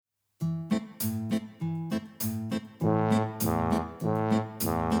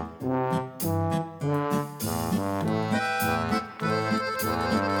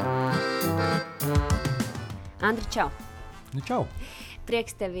Čau! Nu, čau!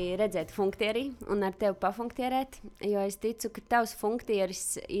 Prieks tevi redzēt funktierī un ar tevi pafunktierēt, jo es ticu, ka tavs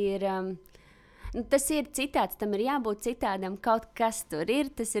funktieris ir... tas ir citāds, tam ir jābūt citādam, kaut kas tur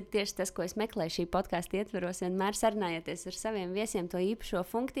ir. Tas ir tieši tas, ko es meklēju šī podkāsta ietveros, vienmēr sarunājoties ar saviem viesiem to īpašo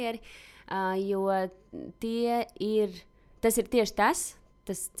funktieri, jo tas ir tieši tas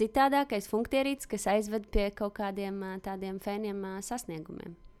citādākais funktierīts, kas aizved pie kaut kādiem tādiem fēniem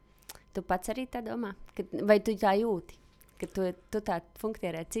sasniegumiem. Tu pats arī tā domā? Vai tu tā jūti? Ka tu tā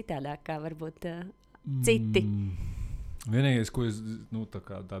funktierē citādāk kā varbūt citi? Vienīgais, ko es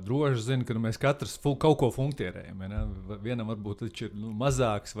tā droši zinu, ka mēs katrs kaut ko funktierējam. Ja? Vienam varbūt ir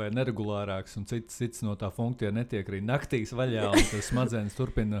mazāks vai neregulārāks, un cits no tā funktiera netiek arī naktīs vaļā, un tas smadzenes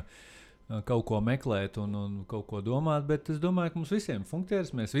turpina kaut ko meklēt un kaut ko domāt. Bet es domāju, ka mums visiem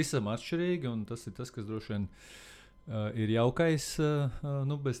funktieris, mēs visi esam atšķirīgi, un tas ir tas, kas droši vien ir jaukais,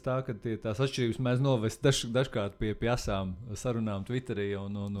 bez tā, ka tās atšķirības mēs novest dažkārt pie asām sarunām Twitterī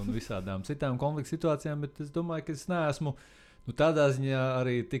un visādām citām konflikta situācijām, bet es domāju, ka es neesmu tādā ziņā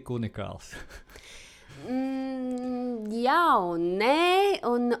arī tik unikāls. Jā un nē,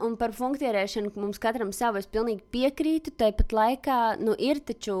 un par funktierēšanu mums katram savu es pilnīgi piekrītu, tāpat laikā ir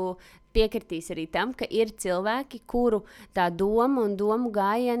taču piekritīs arī tam, ka ir cilvēki, kuru tā doma un domu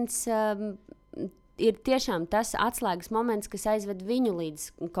gājiens ir tiešām tas atslēgas moments, kas aizved viņu līdz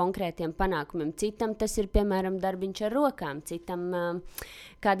konkrētiem panākumiem. Citam tas ir, piemēram, darbiņš ar rokām, citam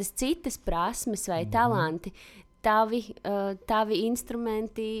kādas citas prasmes vai talanti. Tavi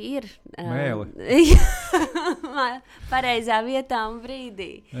instrumenti ir pareizā vietā un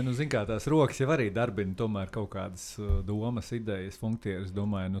brīdī. Zin kā, tās rokas jau arī darbina tomēr kaut kādas domas, idejas, funktieris.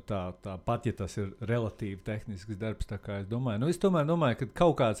 Domāju, tā pat, ja tas ir relatīvi tehnisks darbs, tā kā es domāju. Es tomēr domāju, ka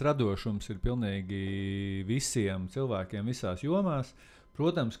kaut kāds radošums ir pilnīgi visiem cilvēkiem visās jomās.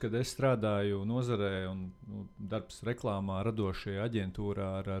 Protams, kad es strādāju nozarē un darbs reklāmā, radošajā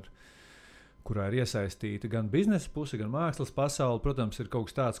aģentūrā kurā ir iesaistīta gan biznesa puse, gan mākslas pasaule. Protams, ir kaut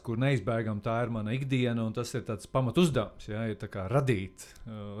kas tāds, kur neizbēgam tā ir mana ikdiena, un tas ir tāds pamat uzdevums. Ja, ir tā kā radīt,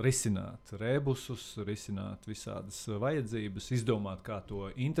 risināt rebusus, risināt visādas vajadzības, izdomāt, kā to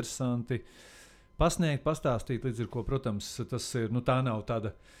interesanti pasniegt, pastāstīt, līdz ar ko, protams, tas ir, tā nav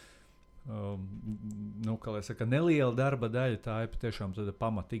tāda, kā lai saka, neliela darba daļa, tā ir patiešām tāda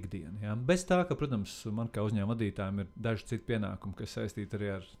pamata ikdiena. Ja. Bez tā, ka, protams, man kā uzņēmuma vadītājiem ir daži citi pienākumi, kas saistīti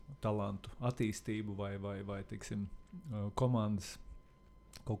arī ar talantu attīstību vai teiksim, komandas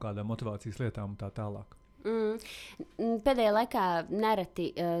kaut kādām motivācijas lietām un tā tālāk. Pēdējā laikā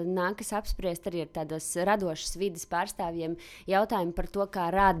nereti nākas apspriest arī ar tādas radošas vides pārstāvjiem jautājumu par to, kā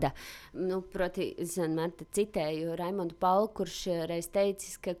rada. Proti, es vienmēr citēju Raimondu Paulu, kurš reiz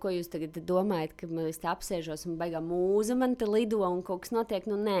teicis, ka ko jūs tagad domājat, ka es te apsēžos un baigā mūza man te lido un kaut kas notiek.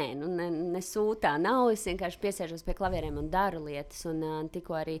 Nesūtā nav. Es vienkārši piesēžos pie klavierēm un daru lietas. Un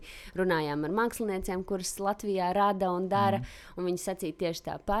tikko arī runājām ar māksliniecēm, kuras Latvijā rada un dara. Un viņi sacīja tieši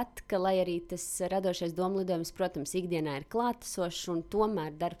tāpat, ka lai arī tas radošais lidojums, protams, ikdienā ir klātesošs, un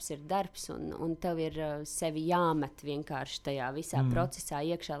tomēr darbs ir darbs, un tev ir sevi jāmet vienkārši tajā visā procesā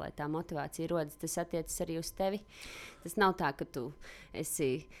iekšā, lai tā motivācija rodas. Tas attiecas arī uz tevi. Tas nav tā, ka tu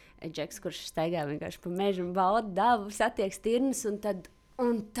esi džeks, kurš staigā vienkārši pa mežu un bauda dabu, satiek stirnas, un tad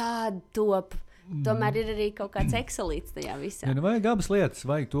top. Tomēr ir arī kaut kāds ekselīts tajā visā. Vajag abas lietas.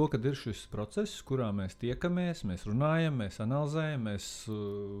 Vajag to, kad ir šis process, kurā mēs tiekamies, mēs runājam, mēs analizējam, mēs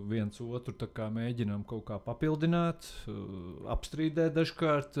viens otru tā kā mēģinām kaut kā papildināt, apstrīdēt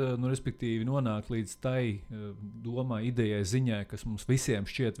dažkārt, respektīvi nonākt līdz tai domai, idejai, ziņai, kas mums visiem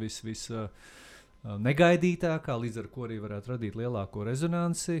šķiet negaidītākā, līdz ar ko arī varētu radīt lielāko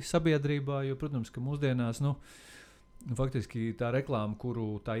rezonanci sabiedrībā, jo, protams, ka mūsdienās, faktiski tā reklāma,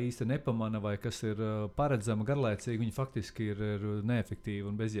 kuru tā īsti nepamana vai kas ir paredzama garlaicīgi, viņi faktiski ir neefektīvi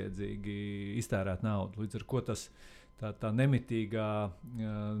un bezjēdzīgi iztērēt naudu. Līdz ar ko tā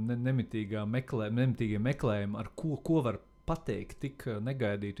nemitīgie meklējumi, ar ko var pateikt tik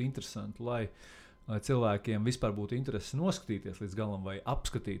negaidītu, interesantu, lai cilvēkiem vispār būtu interesi noskatīties līdz galam vai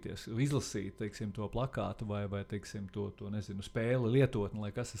apskatīties, izlasīt, teiksim, to plakātu vai teiksim, to spēli lietotni,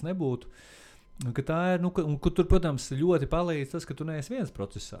 lai kas tas nebūtu. Ka tā ir, un tur, protams, ļoti palīdz tas, ka tu neesi viens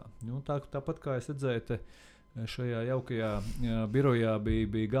procesā. Tāpat kā es redzēju, šajā jaukajā birojā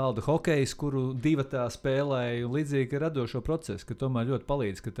bija galda hokejs, kuru divatā spēlēja, un līdzīgi ir radošo procesu, ka tomēr ļoti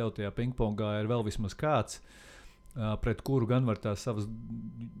palīdz, ka tev tajā pingpongā ir vēl vismaz kāds, pret kuru gan var tās savas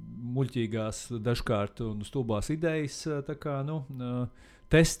muļķīgās dažkārt un stulbās idejas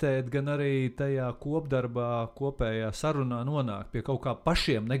testēt, gan arī tajā kopdarbā, kopējā sarunā nonākt pie kaut kā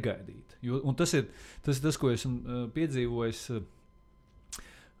pašiem negaidīt. Un tas ir tas, ko esmu piedzīvojis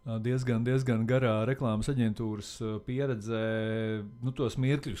diezgan garā reklāmas aģentūras pieredzē tos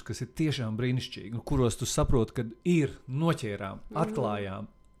mirkļus, kas ir tiešām brīnišķīgi, kuros tu saproti, ka ir noķērām, atklājām,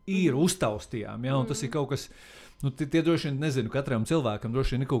 ir uztaustījām, ja, un tas ir kaut kas, tie droši vien, nezinu, katram cilvēkam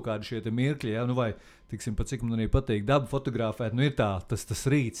droši vien ir kaut kādi šie mirkļi, ja, vai, tiksim, pat cik man arī patīk dabu fotografēt, ir tas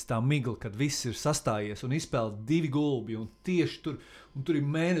rīts, tā migla, kad viss ir sastājies un izpeld 2 gulbi, un tieši tur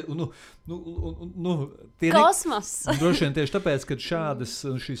ir kosmos. Droši vien tieši tāpēc, ka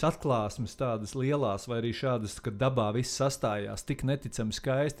šīs atklāsmes tādas lielās, vai arī šādas, kad dabā viss sastājās tik neticami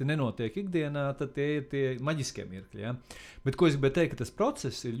skaisti, nenotiek ikdienā, tad tie ir tie maģiskie mirkļi. Ja? Bet ko es gribēju teikt, ka tas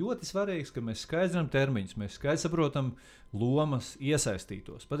process ir ļoti svarīgs, ka mēs skaidrinām termiņus, mēs skaidri saprotam lomas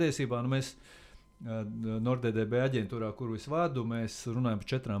iesaistītos. Patiesībā, mēs NordDB aģentūrā, kuru es vadu, mēs runājam par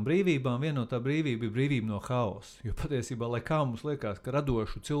 4 brīvībām. Viena no tā brīvība ir brīvība no haosa. Jo patiesībā, lai kā mums liekas, ka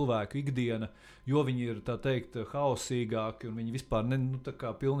radošu cilvēku ikdiena, jo viņi ir, tā teikt, haosīgāki un viņi vispār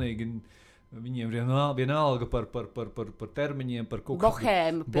pilnīgi, viņiem ir vienalga par termiņiem, par kaut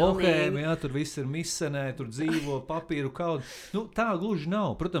kādu bohēmu, jā, tur viss ir misenē, tur dzīvo papīru kaudu. Tā gluži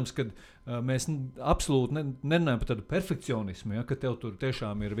nav. Protams, kad mēs absolūti nerunājam par tādu perfekcionismu, ja, ka tev tur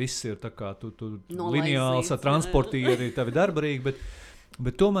tiešām ir viss ir tā kā tu lineāls ar transportieri, tavi darbarīgi,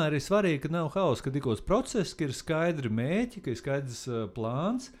 bet tomēr ir svarīgi, ka nav haosa, ka tikos process, ka ir skaidri mēķi, ka ir skaidrs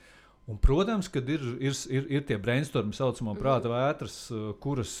plāns. Un, protams, kad ir tie brainstormi, saucamā prāta vētras,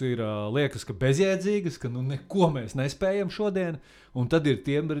 kuras ir liekas, ka bezjēdzīgas, ka neko mēs nespējam šodien, un tad ir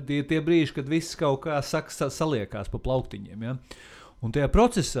tie brīži, kad viss kaut kā saliekās pa plauktiņiem. Ja? Un tajā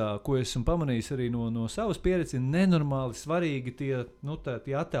procesā, ko esmu pamanījis arī no savas pieredzes, ir nenormāli svarīgi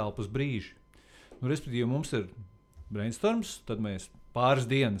tie attēlpas brīži. Respektīvi, mums ir brainstorms, tad mēs pāris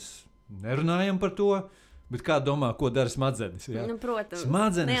dienas nerunājam par to, bet kā domā, ko dara smadzenes? Ja? Protams,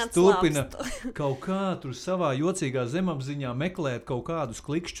 smadzenes turpina kaut kā tur savā jocīgā zemapziņā meklēt kaut kādus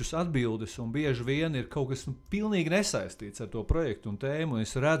klikšķus atbildes, un bieži vien ir kaut kas pilnīgi nesaistīts ar to projektu un tēmu, un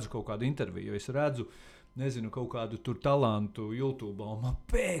es redzu kaut kādu interviju, es redzu, nezinu, kaut kādu tur talantu YouTube, un man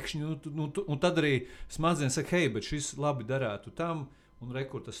pēkšņi, un tad arī smadzenes saka, hei, bet šis labi darētu tam, un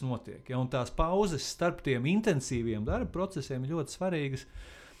kur tas notiek. Ja? Un tās pauzes starp tiem intensīviem darba procesiem ir ļoti svarīgas,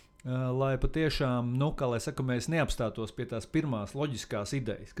 lai patiešām, kā lai saka, mēs neapstātos pie tās pirmās loģiskās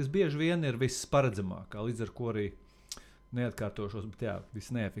idejas, kas bieži vien ir viss paredzamākā, līdz ar ko arī neatkārtošos, bet jā,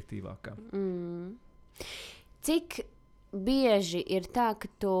 viss neefektīvākā. Cik bieži ir tā, ka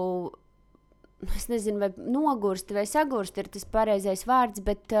tu, es nezinu, vai nogursti vai sagursti ir tas pareizais vārds,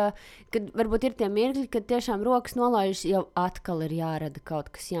 bet kad varbūt ir tie mirkļi, kad tiešām rokas nolaižas, jau atkal ir jārada kaut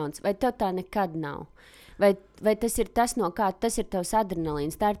kas jauns, vai tev tā nekad nav? Vai tas ir tas, no kā tas ir tavs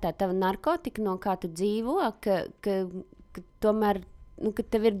adrenalīns, tā ir tā tava narkotika, no kā tu dzīvo, ka tomēr, ka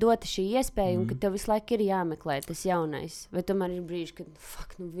tev ir dota šī iespēja un ka tev visu laiku ir jāmeklē tas jaunais, vai tomēr ir brīži, kad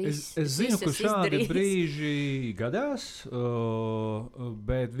viss es zinu, ka šādi brīži gadās,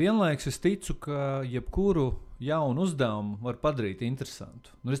 bet vienlaiks es ticu, ka jebkuru jaunu uzdevumu var padarīt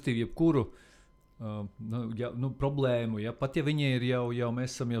interesantu. Restīvi, jebkuru problēmu, ja, pat ja viņi ir jau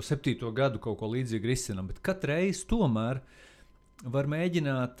mēs esam jau 7. gadu kaut ko līdzīgu risinām, bet katreiz tomēr var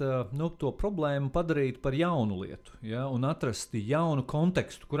mēģināt to problēmu padarīt par jaunu lietu, ja, un atrast jaunu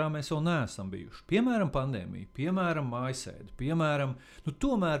kontekstu, kurā mēs vēl neesam bijuši. Piemēram, pandēmija, piemēram, mājasēde, piemēram,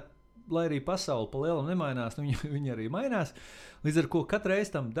 tomēr, lai arī pasaule pa lielam nemainās, viņi arī mainās, līdz ar ko katreiz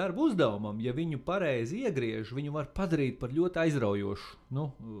tam darba uzdevumam, ja viņu pareizi iegriež, viņu var padarīt par ļoti aizraujošu,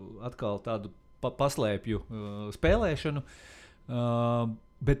 atkal tādu paslēpju spēlēšanu,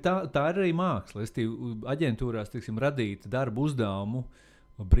 bet tā ir arī māksla. Aģentūrās, radīt darbu uzdevumu,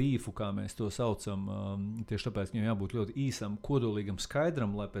 brīfu, kā mēs to saucam, tieši tāpēc viņam jābūt ļoti īsam, kodolīgam,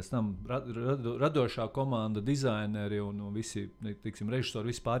 skaidram, lai pēc tam radošā komanda, dizaineri un visi,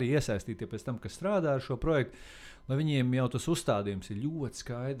 režisori vispār iesaistītie pēc tam, kas strādā ar šo projektu, lai viņiem jau tas uzstādījums ir ļoti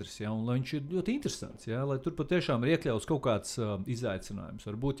skaidrs, ja, un lai viņš ir ļoti interesants, ja, lai tur patiešām ir iekļauts kaut kāds izaicinājums.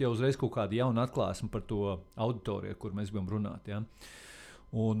 Varbūt jau uzreiz kaut kāda jauna atklāsme par to auditoriju, kur mēs gribam runāt. Ja.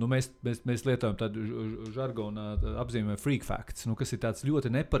 Un, mēs lietojam tādu žargonā apzīmē freak facts, kas ir tāds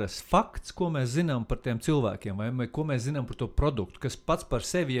ļoti neparasts fakts, ko mēs zinām par tiem cilvēkiem, vai ko mēs zinām par to produktu, kas pats par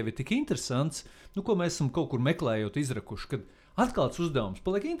sevi jau ir tik interesants, ko mēs esam kaut kur meklējot, izrakuši, kad atkal tas uzdevums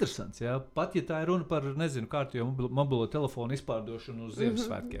paliek interesants, ja? Pat ja tā ir runa par, nezinu, kārtējo mobilo telefonu izpārdošanu uz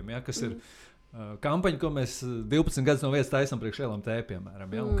Ziemassvētkiem, ja? Kas ir kampaņa, ko mēs 12 gadus no vietas taisam priekš LMT,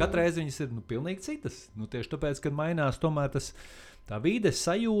 piemēram. Ja? Un katreiz viņas ir pilnīgi citas. Tieši tāpēc, kad mainās tomēr tā vīdes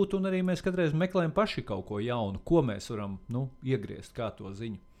sajūta, un arī mēs katreiz meklējam paši kaut ko jaunu, ko mēs varam iegriezt, kā to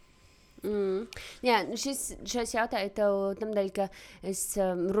ziņu. Jā, šis jautāju tev tamdēļ, ka es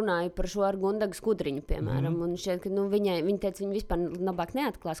runāju par šo ar Gundagu Skudriņu, piemēram, un šķiet, ka viņa teica, viņa vispār labāk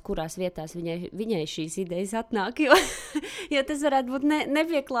neatklās, kurās vietās viņai šīs idejas atnāk, jo tas varētu būt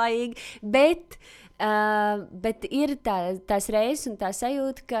nepieklājīgi, bet ir tās reizes un tā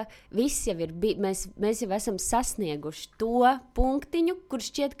sajūta, ka viss jau ir mēs jau esam sasnieguši to punktiņu, kur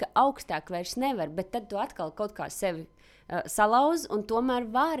šķiet, ka augstāk vairs nevar, bet tad tu atkal kaut kā sevi salauz, un tomēr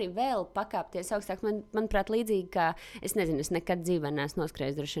vari vēl pakāpties augstāk. Manuprāt, līdzīgi kā, es nekad dzīvē neesmu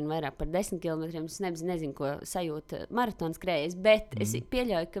noskrējis droši vien vairāk par 10 km, es nezinu, ko sajūta maratona skrējējs, bet es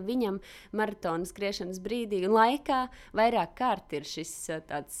pieļauju, ka viņam maratona skriešanas brīdī un laikā vairāk kārt ir šis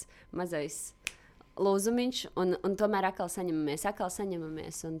tāds mazais lūzumiņš, un tomēr atkal saņemamies,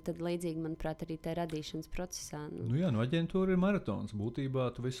 un tad līdzīgi, manuprāt, arī tā radīšanas procesā. Aģentūra ir maratons. Būtībā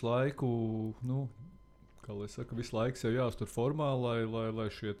tu visu laiku, kā lai saka, visu laiku jau jāuztur formāli, lai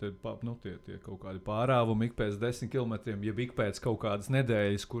šie tie kaut kādi pārāvumi ik pēc 10 km, ja ik pēc kaut kādas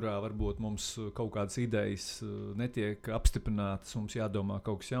nedēļas, kurā varbūt mums kaut kādas idejas netiek apstiprinātas, mums jādomā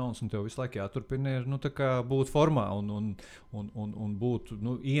kaut kas jauns, un tev visu laiku jāturpina būt formā un būt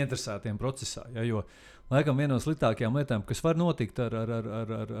ieinteresētiem procesā. Ja, jo laikam viena no sliktākajām lietām, kas var notikt ar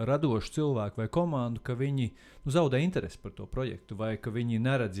radošu cilvēku vai komandu, ka viņi zaudē interesi par to projektu, vai ka viņi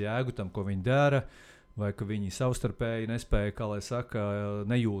neredz jēgu tam, ko viņi dara, vai ka viņi savstarpēji nespēja, kā lai saka,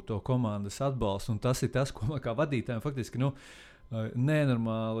 nejūt to komandas atbalstu. Un tas ir tas, ko man kā vadītājiem faktiski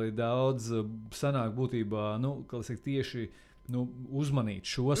nenormāli daudz sanāk būtībā, tieši uzmanīt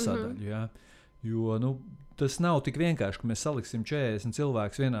šo sadaļu. Ja? Jo tas nav tik vienkārši, ka mēs saliksim 40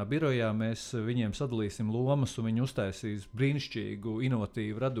 cilvēkus vienā birojā, mēs viņiem sadalīsim lomas un viņi uztaisīs brīnišķīgu,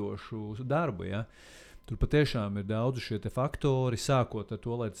 inovatīvu, radošu darbu. Ja? Tur patiešām ir daudz šie faktori, sākot ar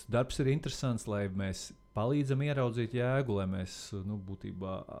to, lai tas darbs ir interesants, lai mēs palīdzam ieraudzīt jēgu, lai mēs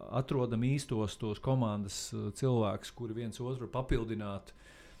būtībā atrodam īstos tos komandas cilvēkus, kuri viens otru papildināt.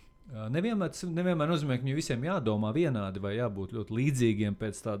 Nevienmēr nozīmē, ka viņiem visiem jādomā vienādi vai jābūt ļoti līdzīgiem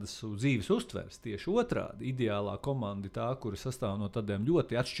pēc tādas dzīves uztveres. Tieši otrādi, ideālā komanda ir tā, kura sastāv no tādiem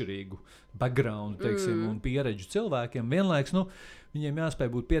ļoti atšķirīgu background, un pieredžu cilvēkiem. Vienlaiks, viņiem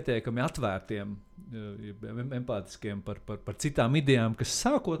jāspēj būt pietiekami atvērtiem, empātiskiem par citām idejām, kas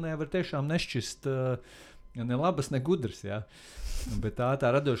sākotnēji var tiešām nešķist ne labas, ne gudras. Ja? Bet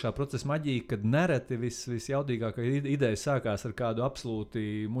tā radošā procesa maģija, kad nereti visjaudīgākā ideja sākās ar kādu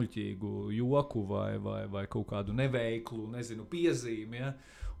absolūti muļķīgu joku vai kaut kādu neveiklu, piezīmi, ja?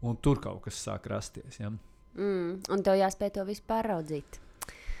 Un tur kaut kas sāk rasties. Ja? Un tev jāspēj to visu pāraudzīt.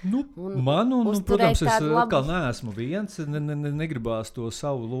 Protams, es atkal neesmu viens, negribās to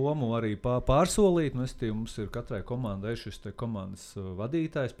savu lomu arī pārsolīt. Mums ir katrai komandai šis komandas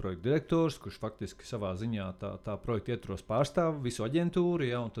vadītājs, projekta direktors, kurš faktiski savā ziņā tā projekta ietvaros pārstāv visu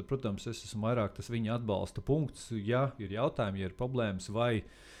aģentūru. Ja, un tad, protams, es esmu vairāk tas viņa atbalsta punkts, ja ir jautājumi, ja ir problēmas, vai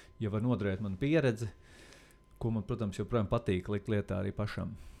ja var noderēt man pieredzi, ko man, protams, joprojām patīk likt lietā arī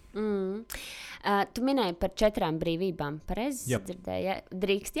pašam. Tu minēji par 4 brīvībām. Pareizi dzirdēju. Ja?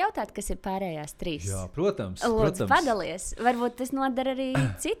 Drīkst jautāt, kas ir pārējās 3? Jā, protams. Lūdzu, padalies. Varbūt tas noder arī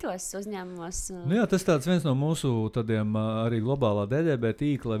citos uzņēmumos. Tas tāds viens no mūsu tādiem arī globālā DDB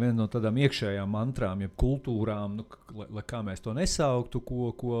tīkla, viena no tādām iekšējām mantrām, jeb kultūrām, lai kā mēs to nesauktu,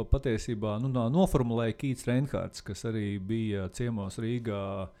 ko patiesībā noformulēja Kīts Reinhārds, kas arī bija ciemos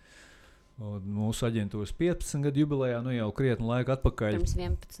Rīgā mūsu aģentūras 15 gadu jubilejā, jau krietni laika atpakaļ. Pirms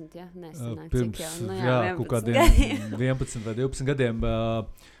 11, ja? Nesanāk, cik jau? Kaut kādiem 11 vai 12 gadiem.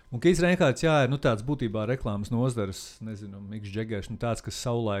 Un Kīts Reinhārds, ir tāds būtībā reklāmas nozares, Miks Džegers, tāds, kas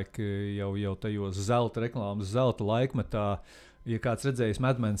savulaik jau tajos zelta reklāmas, zelta laikmetā, ja kāds redzējis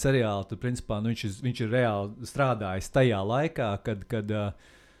Mad Men seriālu, tad principā viņš ir reāli strādājis tajā laikā, kad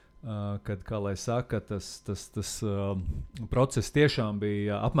kā lai saka, tas process tiešām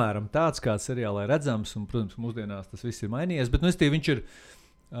bija apmēram tāds, kāds seriālā redzams, un, protams, mūsdienās tas viss ir mainījies, bet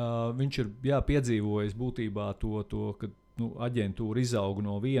viņš ir piedzīvojis būtībā to kad aģentūra izaug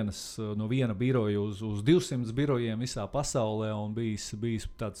no viena biroja uz 200 birojiem visā pasaulē un bijis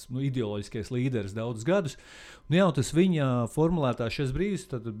tāds ideoloģiskais līderis daudzus gadus. Un tas viņa formulētā šis brīvs,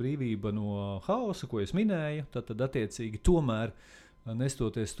 tad brīvība no haosa, ko es minēju, tad attiecīgi tomēr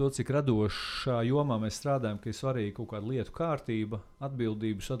nestoties to, cik radošā jomā mēs strādājam, ka ir svarīga kaut kāda lietu kārtība,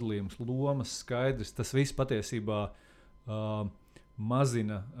 atbildības sadalījums, lomas, skaidrs. Tas viss patiesībā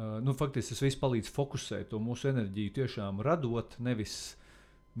mazina, faktiski tas viss palīdz fokusēt to mūsu enerģiju tiešām radot, nevis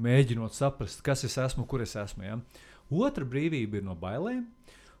mēģinot saprast, kas es esmu, kur es esmu. Ja? Otra brīvība ir no bailēm,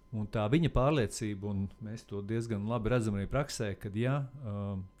 un tā viņa pārliecība, un mēs to diezgan labi redzam arī praksē, kad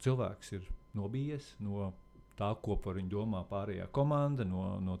cilvēks ir nobijies no tā, ko par viņu domā pārējā komanda,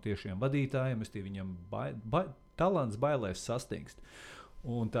 no tiešiem vadītājiem. Viņam talants bailēs sastingst.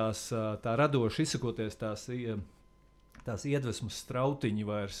 Un tā radoši izsakoties, tās iedvesmas strautiņi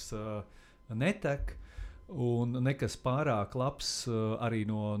vairs netek, un nekas pārāk labs arī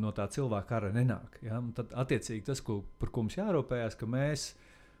no tā cilvēka ara nenāk. Ja? Un tad, attiecīgi, tas, par ko mums jārūpējās, ka mēs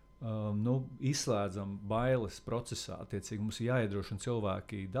izslēdzam bailes procesā. Attiecīgi, mums jāiedrošina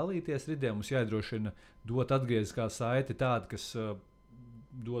cilvēki dalīties ridē, mums jāiedrošina dot atgrieziskā saiti tādu, kas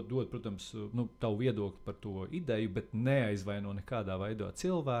dod, protams, tavu viedokli par to ideju, bet neaizvaino nekādā veidā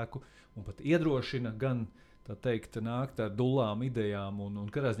cilvēku, un pat iedrošina gan, tā teikt, nākt ar dullām idejām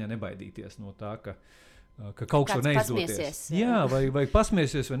un katrā ziņā nebaidīties no tā, ka kaut kas var neizdosies. Jā, vai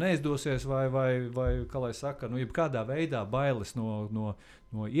pasmiesies, vai neizdosies, vai kā lai saka, jebkādā veidā bailes no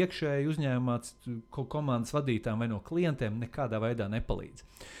iekšēji uzņēmumā komandas vadītājiem vai no klientiem nekādā veidā nepalīdz.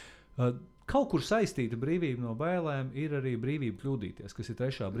 Kaut kur saistīta brīvība no bailēm ir arī brīvība kļūdīties, kas ir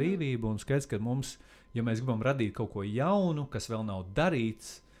trešā brīvība, un skaidrs, ka mums, ja mēs gribam radīt kaut ko jaunu, kas vēl nav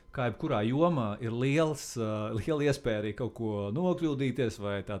darīts, kā jebkurā jomā ir liela iespēja arī kaut ko nokļūdīties,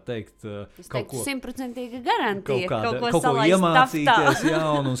 vai tā teikt, kaut ko 100% garantija, kaut ko iemācīties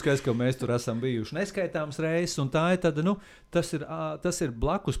jaunu, un skaidrs, ka mēs tur esam bijuši neskaitāms reizes, un tā ir tāda, tas ir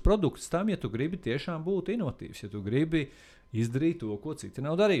blakus produkts tam, ja tu gribi tiešām būt inovatīvs, ja tu gribi izdarīt to, ko citi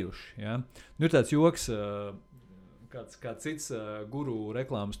nav darījuši. Ja? Ir tāds joks, kāds cits guru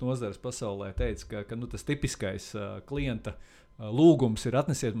reklāmas nozares pasaulē teica, ka tas tipiskais klienta lūgums ir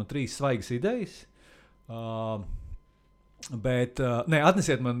atnesiet man 3 svaigas idejas, bet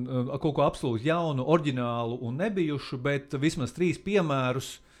atnesiet man kaut ko absolūti jaunu, oriģinālu un nebijušu, bet vismaz 3 piemērus,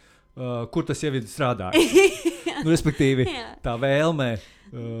 kur tas jau ir strādājis. Respektīvi, tā vēlme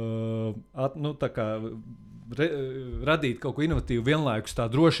radīt kaut ko inovatīvu, vienlaikus tā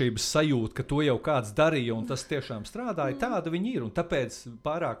drošības sajūta, ka to jau kāds darīja un tas tiešām strādāja, tāda viņi ir. Un tāpēc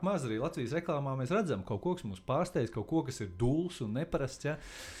pārāk maz arī Latvijas reklāmā mēs redzam kaut ko, kas mūs pārsteidz, kaut ko, kas ir dulls un neparasts. Ja?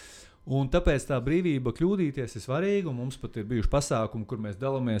 Un tāpēc tā brīvība kļūdīties ir svarīga, un mums pat ir bijuši pasākumi, kur mēs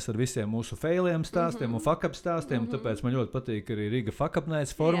dalāmies ar visiem mūsu failiem stāstiem un fuck-up stāstiem, tāpēc man ļoti patīk arī Riga fuck-up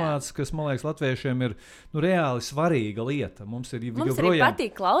nights formāts, kas, man liekas, latviešiem ir reāli svarīga lieta. Mums arī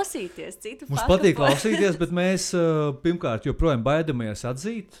patīk klausīties citu fuck-up. Mums patīk klausīties, bet mēs pirmkārt joprojām baidamies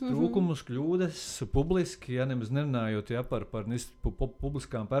atzīt trūkumus, kļūdas publiski, ja nemaz nerunājot par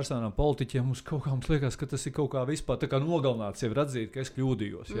publiskām personām, politiķiem, mums liekas, ka tas ir kaut kā vispār tā kā nogalināts jau atzīt, ka es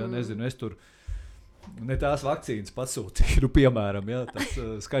kļūdījos, ja nezinu, es tur ne tās vakcīnas pasūtīju, piemēram, ja, tas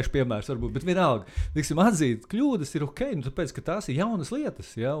skaišs piemērs varbūt, bet vienalga, atzīt kļūdas ir ok, tāpēc, ka tās ir jaunas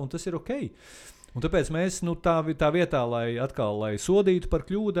lietas, ja, un tas ir ok. Un tāpēc mēs tā vietā, lai sodītu par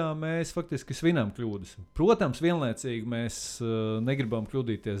kļūdām, mēs faktiski svinam kļūdas. Protams, vienlaicīgi mēs negribam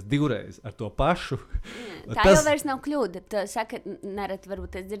kļūdīties 2 reizes ar to pašu. Tā jau vairs nav kļūda. Tā saka, nereti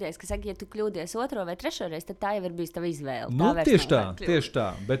varbūt es dzirdēju, ka saka, ja tu kļūdies 2. vai 3. reizi, tad tā jau ir bijusi tava izvēle. Tieši tā.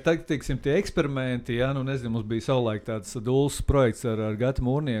 Bet tagad, teiksim, tie eksperimenti, ja, nezinu, mums bija savulaik tāds dulls projekts ar Gati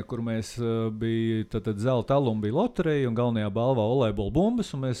Mūrnieku, kur mēs bija zelta aluma bija loterija un galvenajā balvā volejbola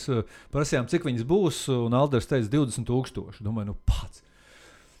bumbas, un mēs prasījām, cik viņas būs, un Alders teica 20,000. Domāju, pats.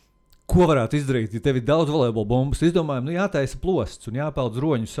 Ko varētu izdarīt, ja tev ir daudz volejbola bumbas? Izdomājam, jātaisa plosts un jāpeld uz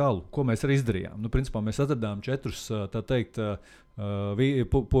Roņu salu, ko mēs arī izdarījām. Principā mēs atradām 4, tā teikt,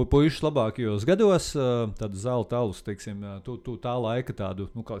 puišus labākajos gados, tādu zelta alus, teiksim, tā laika tādu,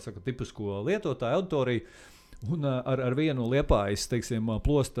 kā saka, tipisko lietotāju auditoriju. Un ar vienu Liepājas, teiksim,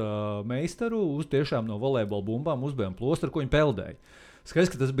 plosta meistaru uz tiešām no volejbola bumbām uzbējām plostu, ar ko viņi peldēja.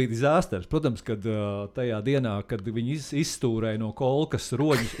 Skaidrs, ka tas bija dizasters. Protams, kad tajā dienā, kad viņi izstūrēja no kolkas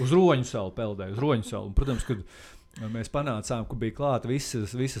uz Roņu salu peldēja, uz Roņu salu. Un, protams, kad mēs panācām, ka bija klāta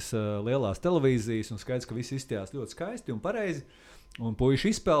visas lielās televīzijas, un skaidrs, ka viss izstījās ļoti skaisti un pareizi. Un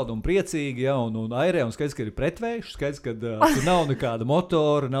puiši izpelda un priecīgi, ja, un airē, un skaidrs, ka ir pretvējš, skaidrs, ka tur nav nekāda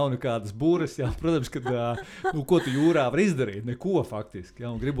motora, nav nekādas būras, ja. Protams, ka ko tu jūrā var izdarīt? Neko faktiski, ja,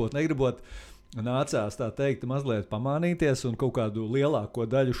 un gribot, negribot. Nācās, tā teikt, mazliet pamānīties un kaut kādu lielāko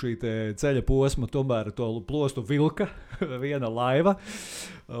daļu šī ceļa posma tomēr to plostu vilka viena laiva.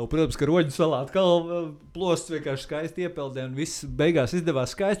 Protams, ka Roņu salā atkal plosts vienkārši skaisti iepeldē un viss beigās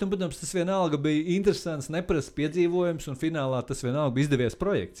izdevās skaisti. Un, protams, tas vienalga bija interesants, neparasts piedzīvojums un finālā tas vienalga bija izdevies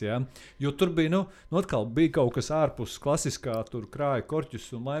projekts. Ja? Jo tur bija, atkal bija kaut kas ārpus klasiskā, tur krāja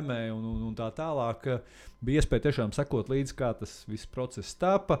korķus un laimēja un tā tālāk. Bija iespēja tiešām sekot līdzi, kā tas viss process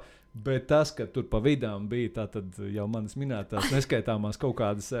tapa. Bet tas, ka tur pa vidām bija tātad jau manas minētās neskaitāmās kaut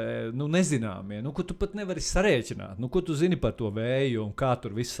kādas, nezināmie, ko tu pat nevari sarēķināt, ko tu zini par to vēju un kā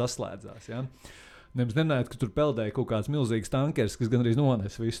tur viss saslēdzās, ja? Nemaz nenājāt, ka tur peldēja kaut kāds milzīgs tankers, kas gandrīz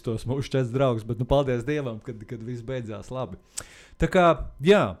nones visus tos mūsu 4 draugus, bet, paldies Dievam, kad viss beidzās labi. Tā kā,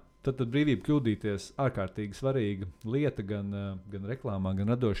 jā, tad brīvība kļūdīties ārkārtīgi svarīga lieta gan reklāmā,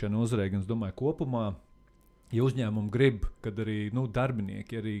 gan radošajā nozarē, gan, es domāju, kopumā. Ja uzņēmumi grib, kad arī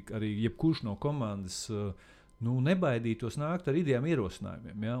darbinieki, arī jebkurš no komandas nebaidītos nākt ar idejām,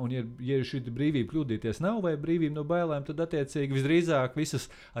 ierosinājumiem. Ja? Un, ja šī brīvība kļūdīties nav vai brīvība no bailēm, tad attiecīgi visdrīzāk visas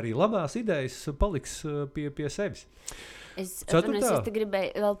arī labās idejas paliks pie sevis. Es te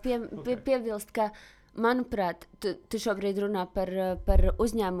gribēju vēl piebilst, ka, manuprāt, tu šobrīd runā par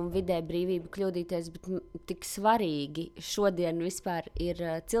uzņēmumu vidē brīvību kļūdīties, bet tik svarīgi šodien vispār ir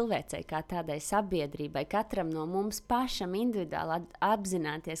cilvēcei kā tādai sabiedrībai, katram no mums pašam individuāli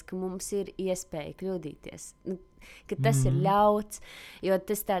apzināties, ka mums ir iespēja kļūdīties, ka tas ir ļauts, jo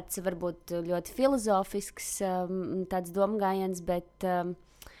tas tāds varbūt ļoti filozofisks tāds domgājiens,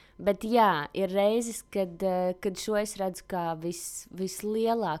 bet jā, ir reizes, kad šo es redzu kā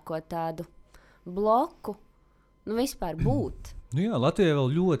vislielāko tādu bloku, vispār būt. Jā, Latvijai vēl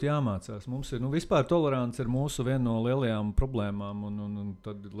ļoti jāmācās. Mums ir, vispār tolerants ir mūsu viena no lielajām problēmām, un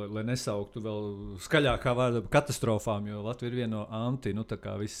tad, lai nesauktu vēl skaļākā vārda katastrofām, jo Latvija ir viena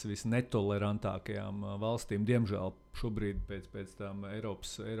no visnetolerantākajām valstīm, diemžēl šobrīd pēc tām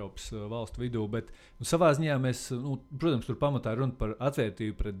Eiropas valstu vidū, bet savā ziņā mēs, protams, tur pamatā runa par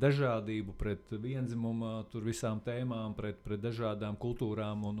atvērtību pret dažādību, pret viendzimuma, tur visām tēmām, pret dažādām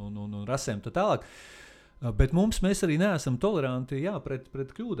kultūrām un rasēm tā tālāk. Bet mēs arī neesam toleranti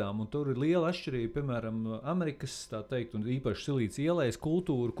pret kļūdām, un tur ir liela atšķirība, piemēram, Amerikas, tā teikt, un īpaši Silīcija ielejas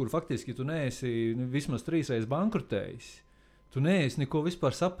kultūra, kur faktiski tu neesi vismaz 3 reizes bankrotējis. Tu neesi neko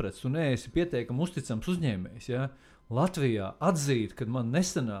vispār sapratis, tu neesi pietiekami uzticams uzņēmējs. Ja? Latvijā atzīt, kad man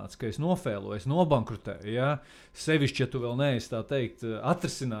nesanāca, ka es nofēloju, es nobankrotēju, ja? Sevišķi, ja tu vēl neesi, tā teikt,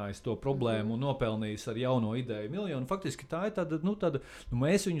 atrisinājis to problēmu un nopelnījis ar jauno ideju miljonu. Faktiski tā ir tāda,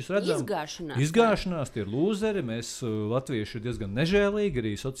 mēs viņus redzam. Izgāšanās, tie ir lūzeri, mēs latvieši ir diezgan nežēlīgi,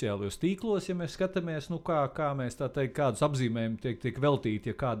 arī sociālajos tīklos, ja mēs skatāmies, kā mēs, tā teikt, kādus apzīmējumus tiek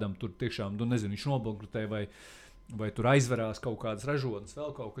veltīti, ja kādam tur tiešām, viņš nobankrotēja vai tur aizverās kaut kādas ražotnes, vēl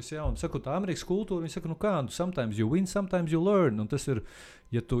kaut kas jauns. Saku, tā Amerikas kultūra, viņi saka, sometimes you win, sometimes you learn. Un tas ir,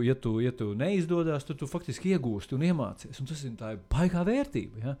 ja tu neizdodas, tad tu faktiski iegūsti un iemācies. Un tas ir tā baigā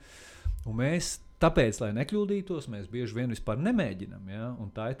vērtība. Ja? Un mēs tāpēc, lai nekļūdītos, mēs bieži vien vispār nemēģinam. Ja? Un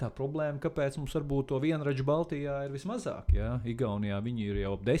tā ir tā problēma, kāpēc mums varbūt to vienradžu Baltijā ir vismazāk. Ja? Igaunijā viņi ir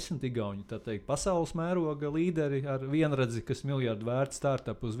jau ap 10 igauņi, tā teikt, pasaules mēroga līderi ar vienradzi, kas miljardu vērts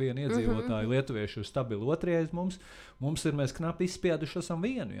startup uz vienu iedzīvotāju. Lietuvieši ir stabili otrais mums. Mēs knapi izspieduši esam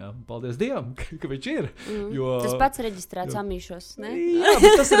vienu. Ja? Paldies Dievam, ka viņš ir. Jo, tas pats reģistrēts amīšos, ne? Jā,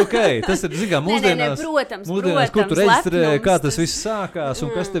 bet tas ir ok. Tas ir, zinām, mūsdienās, kur tu reģistrē, kā tas viss sākās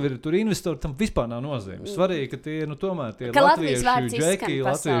un kas tev ir tur investori, tam vispār nav nozīmes. Svarīgi, ka tie ir tomēr tie latviešu džeki,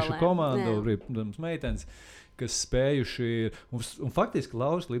 latviešu komanda, meitenes, kas spējuši un faktiski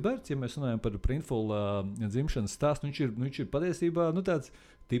Lauris Liberts, ja mēs runājam par Printful dzimšanas stāstu, viņš ir patiesībā tāds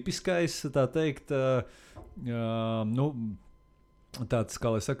tipiskais, tā teikt, tāds,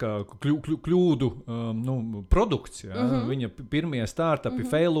 kā lai saka, kļūdu produkts. Ja? Viņa pirmie startupi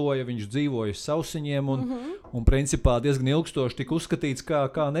feiloja, viņš dzīvoja sausiņiem un principā diezgan ilgstoši tika uzskatīts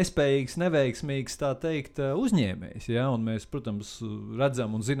kā nespējīgs, neveiksmīgs, tā teikt, uzņēmējs. Ja? Un mēs, protams,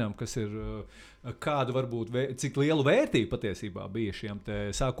 redzam un zinām, kas ir kādu varbūt, cik lielu vērtību patiesībā bija šiem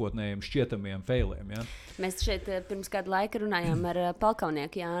sākotnējiem šķietamiem feiliem. Ja? Mēs šeit pirms kādu laiku runājām ar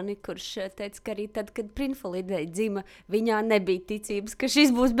Palkaunieku Jāni, kurš teica, ka arī tad, kad Printful ideja dzima, viņā nebija ticības, ka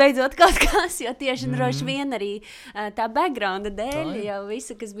šis būs beidzot kaut kas, jo tieši droši vien arī tā backgrounda dēļ jau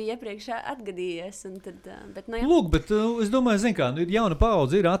visu, kas bija iepriekš atgadījies. Un tad, bet, jā. Lūk, bet es domāju, ir jauna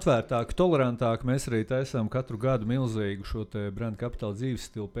paudze, ir atvērtāka, tolerantāka. Mēs arī taisām katru gadu milzīgu šo te brand kapitāla dzīves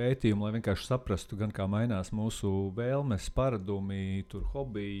stilu pētījumu, lai vienkārši saprastu gan kā mainās mūsu vēlmes, paradumi, tur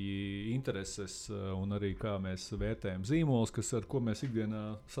hobiji, intereses un arī kā mēs vērtējam zīmolus, ar ko mēs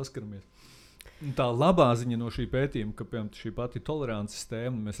ikdienā saskaramies. Un tā labā ziņa no šī pētījuma, ka šī pati tolerances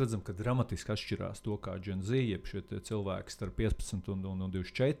tēma, mēs redzam, ka dramatiski atšķirās to, kā Gen Z, jeb šie cilvēki starp 15 un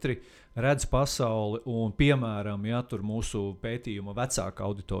 24 redz pasauli. Un, piemēram, ja tur mūsu pētījuma vecāka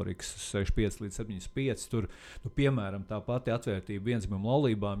auditorija, kas 65 līdz 75, tur, piemēram, tā pati atvērtība vienzimuma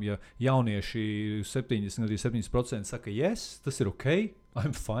laulībām, ja jaunieši 70% saka, yes, tas ir ok,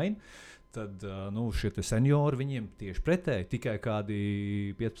 I'm fine. Tad šie seniori viņiem tieši pretēji, tikai kādi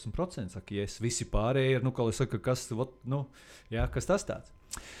 15% saka, yes, visi pārējie ir, kā lai saka, kas tas tāds.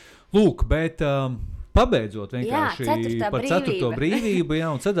 Lūk, bet pabeidzot vienkārši par ceturto brīvību,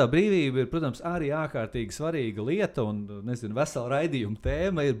 un ceturtā brīvība ir, protams, arī ārkārtīgi svarīga lieta, un, vesela raidījuma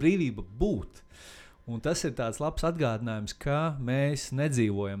tēma ir brīvība būt. Un tas ir tāds labs atgādinājums, ka mēs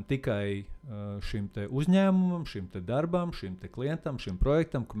nedzīvojam tikai šim te uzņēmumam, šim te darbam, šim te klientam, šim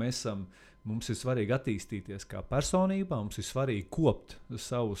projektam, ka mums ir svarīgi attīstīties kā personībā, mums ir svarīgi kopt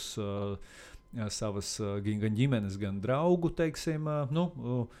savas gan ģimenes, gan draugu, teiksim,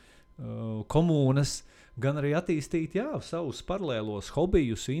 komunas, gan arī attīstīt savus paralēlos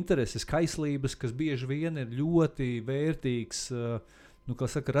hobijus, intereses, kaislības, kas bieži vien ir ļoti vērtīgs,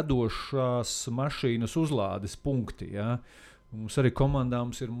 radošās mašīnas uzlādes punkti. Ja? Mums arī komandā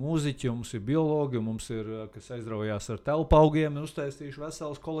mums ir mūziķi, mums ir biologi, mums ir, kas aizraujās ar telpaugiem, un uztaisījuši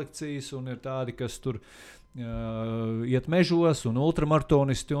veselas kolekcijas, un ir tādi, kas tur iet mežos, un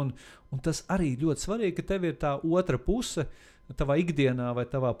ultramaratonisti, un tas arī ļoti svarīgi, ka tev ir tā otra puse tavā ikdienā vai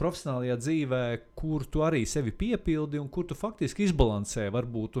tavā profesionālajā dzīvē, kur tu arī sevi piepildi, un kur tu faktiski izbalansē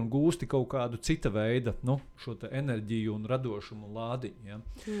varbūt un gūsti kaut kādu cita veida, šo te enerģiju un radošumu un lādiņu. Ja?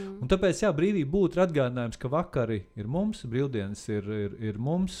 Un tāpēc, brīvība būtu atgādinājums, ka vakari ir mums, brīvdienas ir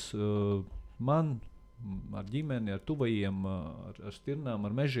mums, man, ar ģimeni, ar tuvajiem, ar stirnām,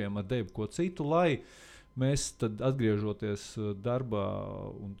 ar mežiem, ar devu ko citu, lai mēs tad atgriežoties darbā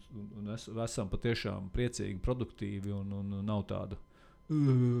un esam patiešām priecīgi, produktīvi un nav tādu.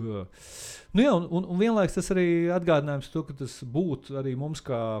 Un vienlaiks tas arī atgādinājums to, ka tas būtu arī mums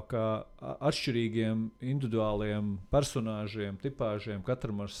kā atšķirīgiem individuāliem personāžiem, tipāžiem,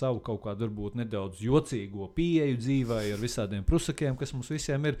 katram ar savu kaut kādu varbūt nedaudz jocīgo pieeju dzīvē, ar visādiem prusakiem, kas mums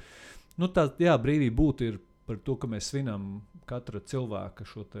visiem ir. Brīvība būt ir par to, ka mēs svinam katra cilvēka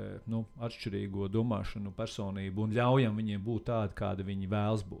šo te, atšķirīgo domāšanu, personību un ļaujam viņiem būt tādi, kādi viņi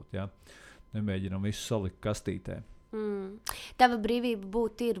vēlas būt. Ja? Nemēģinam visu salikt kastītē. Tava brīvība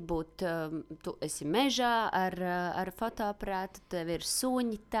būt, tu esi mežā ar fotoaparātu, tev ir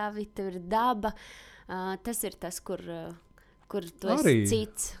suņi tavi, tev ir daba. Tas ir tas, kur tu esi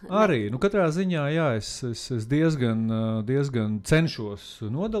cits. Arī, katrā ziņā, es diezgan cenšos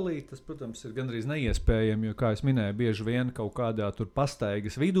nodalīt. Tas, protams, ir gandrīz neiespējami, jo, kā es minēju, bieži vien kaut kādā tur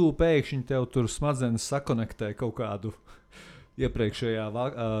pastaigas vidū pēkšņi tev tur smadzenes sakonektē kaut kādu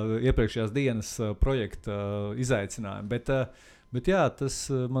iepriekšējās dienas projekta izaicinājumu. Bet tas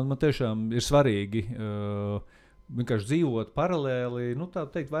man tiešām ir svarīgi vienkārši dzīvot paralēli, tā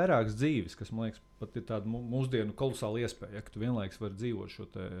teikt, vairākas dzīves, kas, man liekas, pat ir tāda mūsdienu kolosāla iespēja, ka tu vienlaiks vari dzīvot šo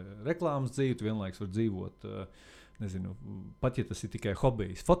te reklāmas dzīvi, tu vienlaiks vari dzīvot, pat ja tas ir tikai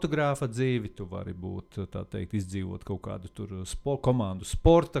hobijs, fotogrāfa dzīvi, tu vari būt, tā teikt, izdzīvot kaut kādu tur komandu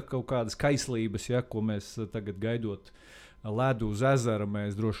sporta, kaut kādas kaislības, ko mēs tagad gaidot ledu uz ezera,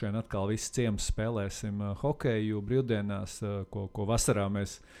 mēs droši vien atkal visi ciems spēlēsim hokeju brīvdienās, ko vasarā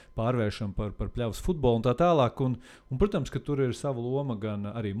mēs pārvēršam par pļavas futbolu un tā tālāk. Un, protams, ka tur ir sava loma gan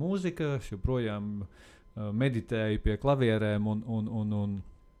arī mūzika, es joprojām meditēju pie klavierēm un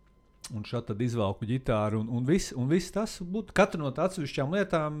šādi tad izvelku ģitāru un viss tas būtu katra no atsevišķām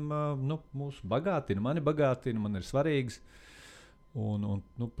lietām, mūs bagātina, mani bagātina, man ir svarīgs. Un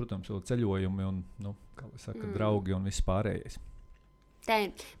protams, vēl ceļojumi un, kā lai saka, draugi un viss pārējais. Tā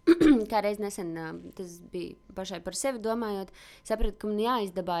ir, kā reiz nesen, tas bija pašai par sevi domājot, sapratu, ka man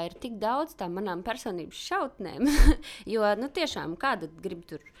jāizdabā ir tik daudz tā manām personības šautnēm, jo, tiešām, kāda grib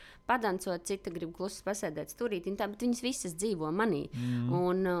tur padancot, cita grib klusi pasēdēt stūrīti, bet viņas visas dzīvo manī.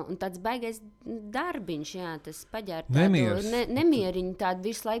 Un tāds baigais darbiņš, tas paģēr tādu nemieriņu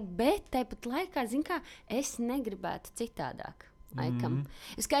tādu visu laiku, bet tāpat laikā, es negribētu citādāk.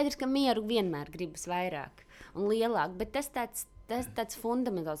 Skaidrs, ka mieru vienmēr gribas vairāk un lielāk, bet tas tāds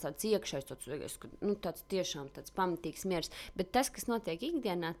fundamentāls, tāds iekšējs, tāds tiešām tāds pamatīgs miers. Bet tas, kas notiek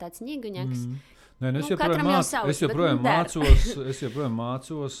ikdienā, tāds ņiguņaks, katram jau savs. Es joprojām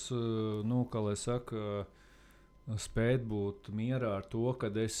mācos, kā lai saka, spēt būt mierā ar to,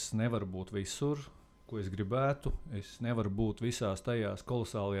 ka es nevaru būt visur, ko es gribētu. Es nevaru būt visās tajās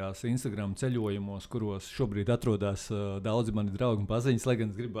kolosālajās Instagram ceļojumos, kuros šobrīd atrodas daudzi mani draugi un paziņas, lai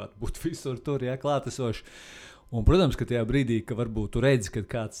gan es gribētu būt visur tur, klātesoši. Un, protams, ka tajā brīdī, ka varbūt tu redzi, ka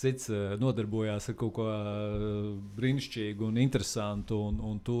kāds cits nodarbojās ar kaut ko brīnišķīgu un interesantu,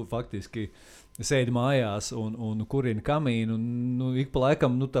 un tu faktiski sēdi mājās un kurini kamīnu, un ik pa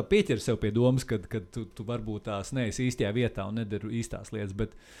laikam tā pieķer sev pie domas, ka tu varbūt tās neesi īstajā vietā un nedari īstās lietas.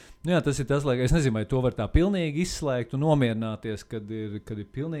 Bet tas ir tas, lai es nezinu, vai to var tā pilnīgi izslēgt un nomierināties, kad ir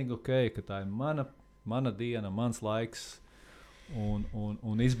pilnīgi ok, ka tā ir mana diena, mans laiks.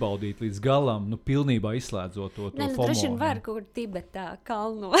 un izbaudīt līdz galam, pilnībā izslēdzot to FOMO. Droši vien var kaut kur Tibetā,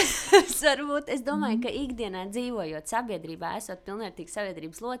 kalnos. Varbūt, es domāju, ka ikdienā dzīvojot sabiedrībā, esot pilnvērtīgs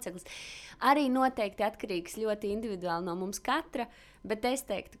sabiedrības loceklis, arī noteikti atkarīgs ļoti individuāli no mums katra, bet es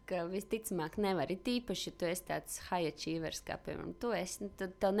teiktu, ka visticamāk nevar. Ir tīpaši, ja tu esi tāds high achievers, kā piemēram tu esi,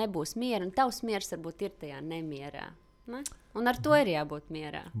 tad tev nebūs miera, un tavs miers varbūt ir tajā nemierā. Ne? Un ar to ir jābūt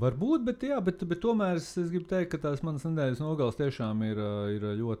mierā. Varbūt, bet tomēr es gribu teikt, ka tās manas nedēļas nogales tiešām ir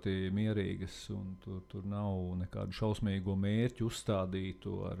ļoti mierīgas, un tur nav nekādu šausmīgo mērķu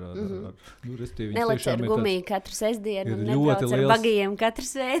uzstādītu. Neliec ar gumiju katru sestdienu un nebrauc ar bagijiem katru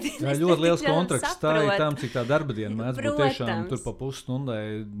svētdienu. Jā, ļoti liels kontrakts tā ir tam, cik tā darba diena mēdz būt tiešām tur pa pusstundai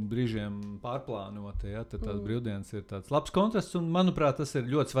brīžiem pārplānoti. Ja, tad tās brīvdienas ir tāds labs kontrasts, un manuprāt, tas ir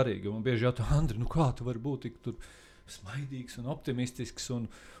ļoti svarīgi. Man bieži jautā, Andri, kā tu vari būt tik tur smaidīgs un optimistisks, un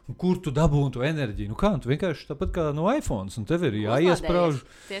kur tu dabūni to enerģiju? Kā? Tu vienkārši tāpat kā no iPhones, un tev ir jāiesprauž.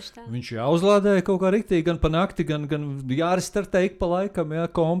 Viņš jāuzlādē kaut kā riktīgi, gan pa nakti, gan jārestartē ik pa laikam,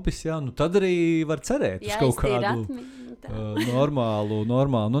 kompis, tad arī var cerēt uz kaut kādu normālu.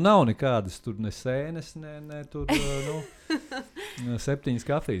 Nav nekādas tur ne sēnes, ne tur 7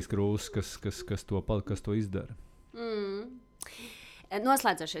 kafijas krūzes, kas to izdara.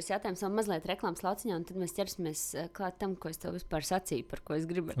 Noslēdzošais jautājums, vēl mazliet reklāmas lauciņā, un tad mēs ķersimies klāt tam, ko es tev vispār sacīju, par ko es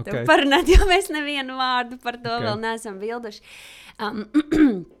gribu ar tevi parunāt, jo mēs nevienu vārdu par to vēl neesam bilduši.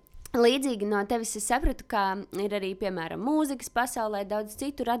 Līdzīgi no tevis es sapratu, ka ir arī, piemēram, mūzikas pasaulē, daudz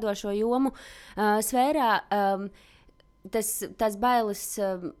citu radošo jomu sfērā. Tas bailes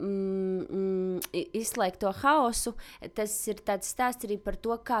izslēgt to haosu, tas ir tāds stāsts arī par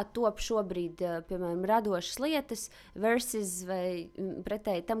to, kā top šobrīd, piemēram, radošas lietas versus vai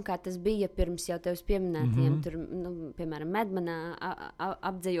pretēji tam, kā tas bija pirms jau tevis pieminētajiem, tur, piemēram, Medmanā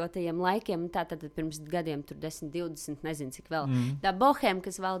apdzejotajiem laikiem, tātad pirms gadiem, tur 10, 20, nezinu cik vēl. Tā bohēma,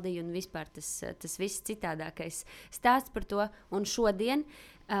 kas valdīja un vispār tas viss citādākais stāsts par to, un šodien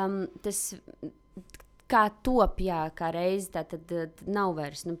tas kā top, kā reizi, tad nav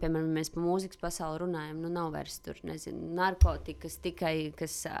vairs, piemēram, mēs par mūzikas pasauli runājam, nav vairs tur, narkotikas tikai,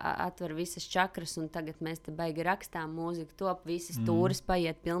 kas atver visas čakras, un tagad mēs te baigi rakstām mūziku, top visas tūras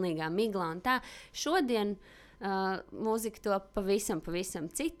paiet pilnīgā miglā, un tā. Šodien mūzika top pavisam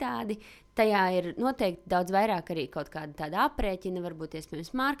citādi. Tajā ir noteikti daudz vairāk arī kaut kāda tāda aprēķina, varbūt iespējams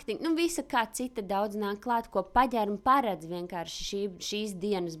mārketinga. Visa kā cita daudz nāk klāt, ko paģēr un paredz vienkārši šīs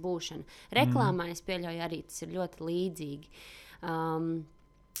dienas būšana. Reklāmā es pieļauju arī tas ir ļoti līdzīgi.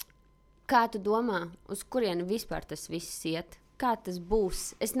 Kā tu domā, uz kurieni vispār tas viss iet? Kā tas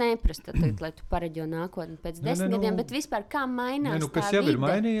būs? Es neprastu tagad, lai tu pareģo nākotni pēc 10 gadiem, bet vispār kā mainās kas tā jau vide? Ir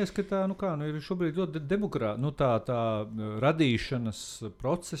mainījies, ka ir šobrīd ļoti tā radīšanas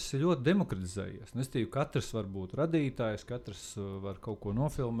process ir ļoti demokratizējies. Nestīvi, katrs var būt radītājs, katrs var kaut ko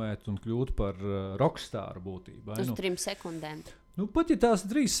nofilmēt un kļūt par rockstāru būtībā. Uz 3 sekundēm. Pat ja tās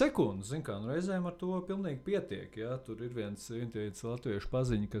 3 sekundes, reizēm ar to pilnīgi pietiek. Ja? Tur ir viens latviešu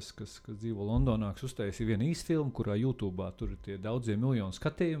paziņa, kas dzīvo Londonā, kas uztaisīja vienu īsfilmu, kurā YouTube tur ir tie daudzie miljoni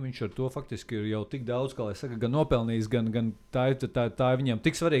skatījumu. Viņš ar to faktiski ir jau tik daudz, kā lai saka, gan nopelnījis, gan tā ir viņam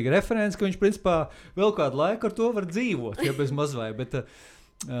tik svarīga reference, ka viņš principā vēl kādu laiku ar to var dzīvot, ja bez mazvai. Bet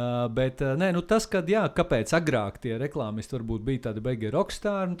tas, kāpēc agrāk tie reklāmisti varbūt bija tādi beigie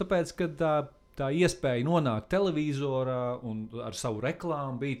rockstāri, tāpēc, ka tā iespēja nonākt televizorā un ar savu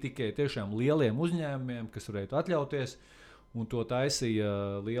reklāmu bija tikai tiešām lieliem uzņēmumiem, kas varētu atļauties, un to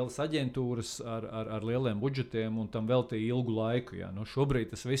taisīja lielas aģentūras ar lieliem budžetiem un tam veltīja ilgu laiku. Ja.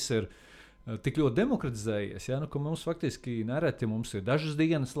 Šobrīd tas viss ir tik ļoti demokratizējies, ja, ka mums faktiski nereti mums ir dažas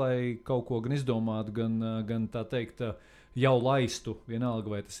dienas, lai kaut ko gan izdomātu, gan tā teikt jau laistu,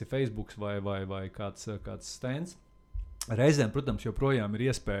 vienalga vai tas ir Facebook vai kāds stands. Reizēm, protams, joprojām ir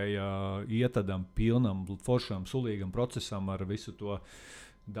iespēja iet tādam pilnam, foršam, sulīgam procesam ar visu to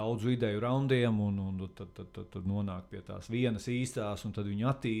daudzu ideju raundiem, un tad nonāk pie tās vienas īstās, un tad viņu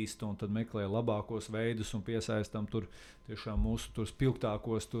attīsta, un tad meklē labākos veidus un piesaistam tur tiešām mūsu tur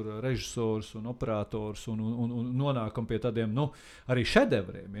spilgtākos tur režisors un operators, un nonākam pie tādiem, arī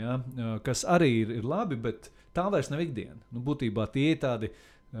šedevriem, ja, kas arī ir labi, bet tā vairs nav ikdiena. Būtībā tie ir tādi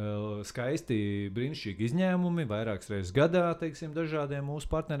skaisti, brīnišķīgi izņēmumi, vairākas reizes gadā, teiksim, dažādiem mūsu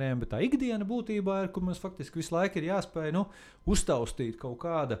partneriem, bet tā ikdiena būtībā ir, kur mums faktiski visu laiku ir jāspēj uztaustīt kaut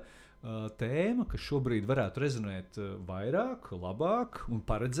kāda tēma, kas šobrīd varētu rezonēt vairāk, labāk un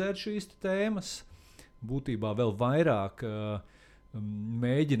paredzēt šīs tēmas. Būtībā vēl vairāk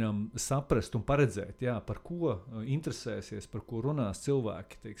mēģinām saprast un paredzēt, par ko interesēsies, par ko runās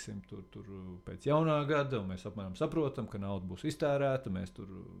cilvēki. Teiksim, tur pēc jaunā gada mēs apmēram saprotam, ka nauda būs iztērēta, mēs tur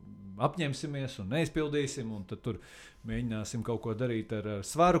apņemsimies un neizpildīsim, un tad tur mēģināsim kaut ko darīt ar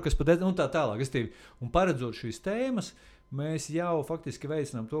svaru, kas pat un tā tālāk. Un paredzot šīs tēmas, mēs jau faktiski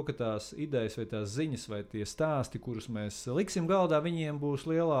veicinām to, ka tās idejas vai tās ziņas vai tie stāsti, kurus mēs liksim galdā, viņiem būs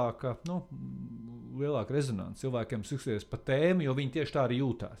lielāka rezonance. Cilvēkiem siksies pa tēmu, jo viņi tieši tā arī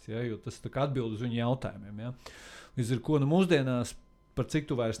jūtās, jo tas tā kā atbild uz viņu jautājumiem. Ja? Līdz ar ko mūsdienās, par cik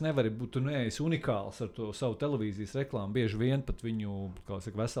tu vairs nevari būt, tu neesi unikāls ar to savu televīzijas reklāmu, bieži vien pat viņu, kā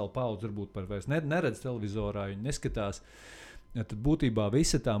saka, veselu paudzi varbūt par vairs neredz televizorā, viņi neskatās. Ja, tad būtībā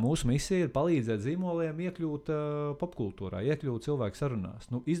visa tā mūsu misija ir palīdzēt zīmoliem iekļūt popkultūrā, iekļūt cilvēku sarunās.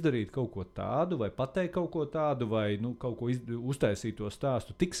 Izdarīt kaut ko tādu, vai pateikt kaut ko tādu, vai kaut ko uztaisīt to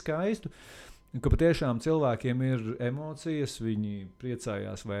stāstu tik skaistu, ka patiešām cilvēkiem ir emocijas, viņi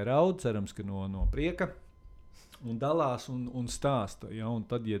priecājās vai raud, cerams, ka no prieka, un dalās un stāsta. Ja? Un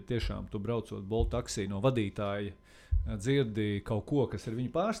tad, ja tiešām tu braucot Bolt taksī no vadītāja, dzirdi kaut ko, kas ir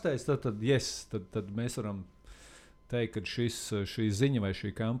viņu pārsteidz, tad mēs varam teikt, ka šī ziņa vai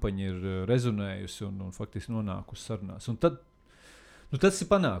šī kampaņa ir rezonējusi un faktiski nonākusi sarunās. Un tad, tas ir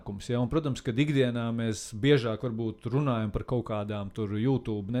panākums. Ja? Un, protams, ka ikdienā mēs biežāk varbūt runājam par kaut kādām tur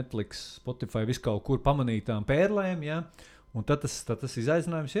YouTube, Netflix, Spotify, viskaut kur pamanītām pērlēm. Ja? Un tad tas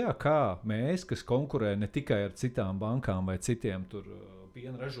izaicinājums, kā mēs, kas konkurē ne tikai ar citām bankām vai citiem tur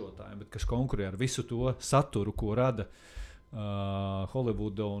piena ražotājiem, bet kas konkurē ar visu to saturu, ko rada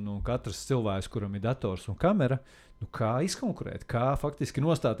Hollywooda un katrs cilvēks, kuram ir dators un kamera, kā izkonkurēt, kā faktiski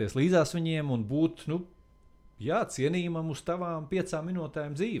nostāties līdzās viņiem un būt cienījumam uz tavām 5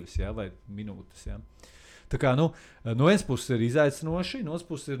 minūtēm dzīves, vai minūtes. Ja. Tā kā, no vienas puses ir izaicinoši, no otras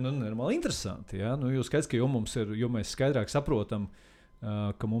puses ir normāli interesanti. Ja. Jūs skaidrs, ka jo mēs skaidrāk saprotam,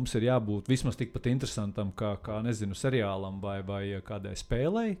 ka mums ir jābūt vismaz tikpat interesantam kā seriālam vai kādai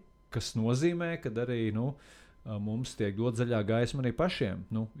spēlei, kas nozīmē, ka arī mums tiek dot zaļā gaisma arī pašiem,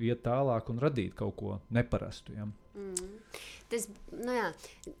 iet tālāk un radīt kaut ko neparastu. Ja? Tas,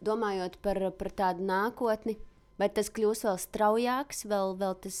 domājot par tādu nākotni, vai tas kļūs vēl straujāks, vēl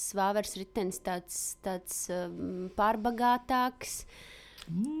tas vāveres ritenis tāds pārbagātāks?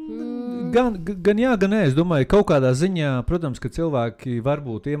 Gan jā, gan nē. Es domāju, kaut kādā ziņā, protams, ka cilvēki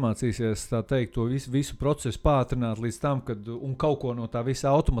varbūt iemācīsies to visu procesu pātrināt līdz tam, un kaut ko no tā visa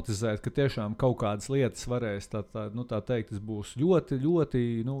automatizēt, ka tiešām kaut kādas lietas varēs, tā teikt, tas būs ļoti, ļoti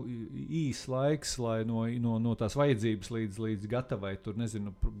īs laiks, lai no tās vajadzības līdz gatavai,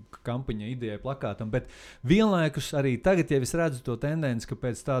 kampaņai, idejai, plakātam, bet vienlaikus arī tagad, ja es redzu to tendenci, ka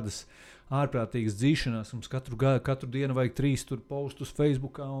pēc tādas ārprātīgas dzīšanās, mums katru dienu vajag 3 postus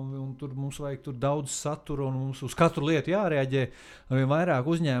Facebookā, un tur mums vajag tur daudz satura, un mums uz katru lietu jārēģē. Vien vairāk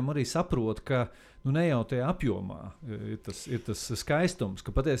uzņēmumi arī saprot, ka ne jau tajā apjomā ir tas skaistums,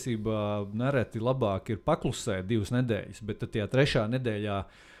 ka patiesībā nereti labāk ir paklusēt 2 nedēļas, bet tad tajā 3. nedēļā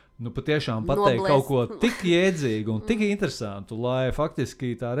patiešām pateikt kaut ko tik jēdzīgu un tik interesantu, lai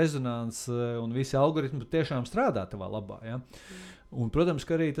faktiski tā rezonance un visi algoritmi tiešām strādā tavā labā. Ja? Un, protams,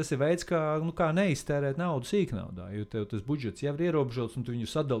 ka arī tas ir veids, kā neiztērēt naudu sīknaudā, jo tev tas budžets jau ir ierobežots un tu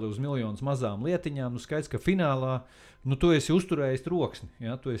viņu sadali uz miljonus mazām lietiņām. Skaidrs, ka finālā tu esi uzturējis troksni.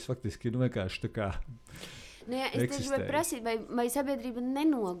 Ja? Tu esi faktiski vienkārši tā kā es tieši gribēju prasīt, vai sabiedrība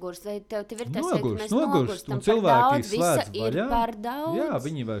nenogurst, vai tev ir tas, ka mēs nogurstam par daudz, visa ir par daudz. Jā,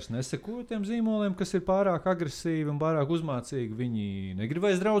 viņi vairs neseko tiem zīmoliem, kas ir pārāk agresīvi un pārāk uzmācīgi. Viņi negrib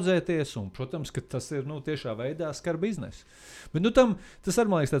vairs draudzēties, un, protams, ka tas ir tiešā veidā skar biznesu. Bet tas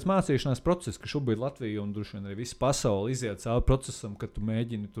arī, man liekas, tāds mācīšanās process, ka šobrīd Latvija un droši vien arī visa pasaule iziet cauri procesam, kad tu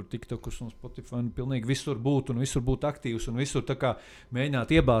mēģini tur TikTokus un Spotify un pilnīgi visur būt un visur būt aktīvs un visur tā kā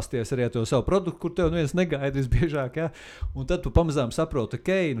mēģināt iebāzties arī ar to savu produktu, kur tev neviens negaida visbiežāk. Ja? Un tad tu pamazām saproti,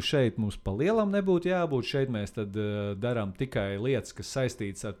 ka šeit mums pa lielam nebūtu jābūt, šeit mēs tad darām tikai lietas, kas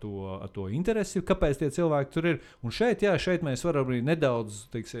saistītas ar to interesi, kāpēc tie cilvēki tur ir. Un šeit mēs varam arī nedaudz,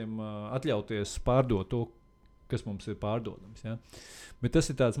 atļauties pārdot to, kas mums ir pārdodams. Ja? Bet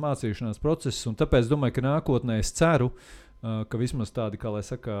tas ir tāds mācīšanās process, un tāpēc domāju, ka nākotnē es ceru, ka vismaz tādi, kā lai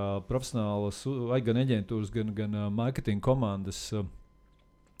saka, profesionālas, gan aģentūras, gan marketinga komandas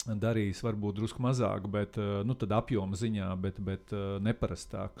darīs varbūt drusku mazāk, bet tad apjoma ziņā, bet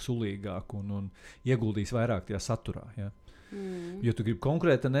neparastāk, sulīgāk un ieguldīs vairāk tajā saturā. Ja? Jo tu gribi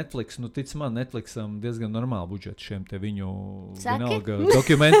konkurēt ar Netflix, tic man, Netflixam diezgan normāli budžeti šiem te viņu vienalga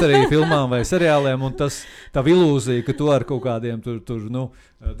dokumentariju filmām vai seriāliem, un tā ilūzija, ka tu ar kaut kādiem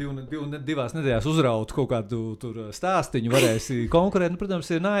divās nedēļās uzraut kaut kādu tur stāstiņu varēsi konkurēt,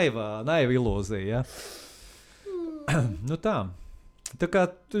 protams, ir naiva ilūzija. Ja? Tā. Tā kā,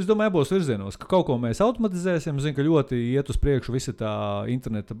 es domāju, abos virzienos, ka kaut ko mēs automatizēsim. Es zinu, ka ļoti iet uz priekšu visa tā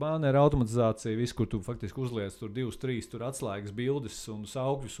interneta bānera automatizācija, viss, kur tu faktiski uzliec tur 2, 3 tur atslēgas bildes un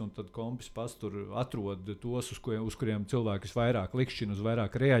saukļus, un tad kompis pats tur atrod tos, uz kuriem cilvēki visvairāk likšķina, uz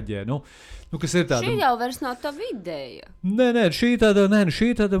vairāk reaģē. Kas ir tāda... Šī jau vairs nav tava ideja. Nē, šī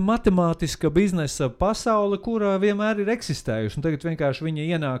tāda matemātiska biznesa pasaule, kurā vienmēr ir eksistējusi, un tagad vienkārši viņi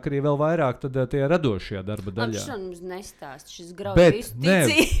ienāk arī vēl vairāk tajā radošajā darba daļā. Labi, mums nestāst šis grauds.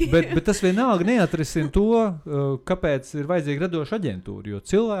 Bet tas vienalga neatrisina to, kāpēc ir vajadzīga radoša aģentūra. Jo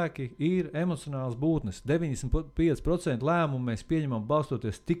cilvēki ir emocionāls būtnes. 95% lēmumu mēs pieņemam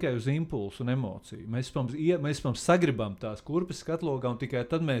balstoties tikai uz impulsu un emociju. Mēs sagribam tās kurpes skatlogā, un tikai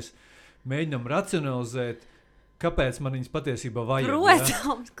tad mēs mēģinam racionalizēt, kāpēc man viņas patiesībā vajag.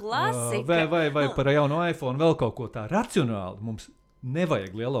 Protams, klasika. Vai par jaunu iPhone vēl kaut ko tā racionāli mums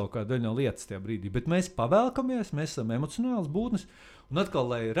nevajag lielākā daļa no lietas tajā brīdī, bet mēs pavēlkamies, mēs esam emocionāls būtnes, un atkal,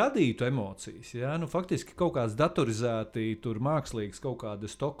 lai radītu emocijas, faktiski kaut kāds datorizēti, tur mākslīgs kaut kāda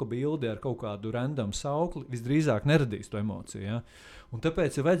stoka bilde ar kaut kādu random saukli visdrīzāk neradīs to emociju, ja? Un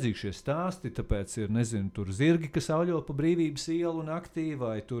tāpēc ir vajadzīgi šie stāsti, tāpēc ir, tur zirgi, kas auļo pa Brīvības ielu naktī,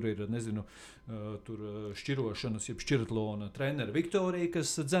 vai tur ir, tur šķirošanas, jeb šķiratlona treneri Viktorija,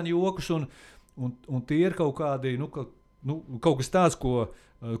 kas dzen jokus, un tie ir kaut kādi, kaut kas tāds, ko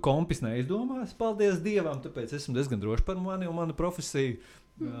kompis neizdomās, paldies Dievam, tāpēc esmu diezgan droši par mani un manu profesiju.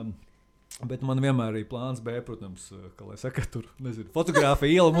 Bet man vienmēr ir plāns B, protams, kā lai saka, tur,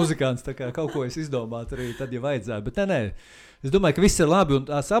 fotogrāfija, iela muzikants, tā kā kaut ko es izdomātu arī tad, ja vajadzētu. Bet nē, es domāju, ka viss ir labi, un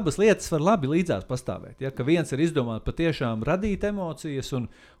tās abas lietas var labi līdzās pastāvēt. Ja? Ka viens ir izdomāt patiešām radīt emocijas un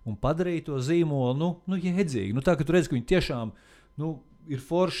padarīt to zīmolu, jēdzīgi. Tā, ka tu redz, ka viņi tiešām, ir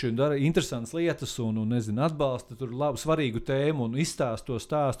forši un dara interesantas lietas un atbalsta tur labu, svarīgu tēmu un izstāsta to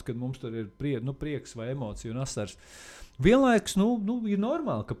stāstu, kad mums tur ir prieks vai emocija un asars. Vienlaikus ir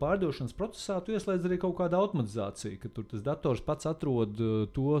normāli, ka pārdošanas procesā tu ieslēdz arī kaut kādu automatizāciju, ka tur tas dators pats atrod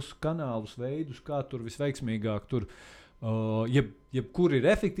tos kanālus, veidus, kā tur visveiksmīgāk tur, kur ir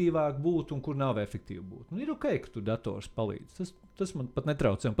efektīvāk būt un kur nav efektīvi būt. Ir ok, ka tur dators palīdz. Tas man pat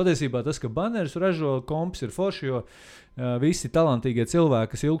netraucē. Patiesībā tas, ka banerus ražo kompis ir forši, jo visi talantīgie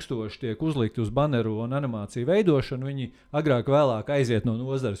cilvēki, kas ilgstoši tiek uzlikti uz baneru un animāciju veidošanu, viņi agrāk vēlāk aiziet no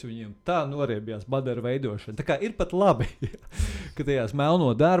nozares, viņiem tā noriebjās baneru veidošana. Tā kā ir pat labi, ka tajās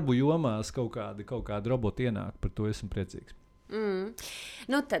melno darbu jomās kaut kādi roboti ienāk, par to esmu priecīgs.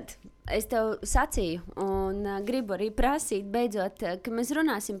 Tad es tev sacīju un gribu arī prasīt beidzot, ka mēs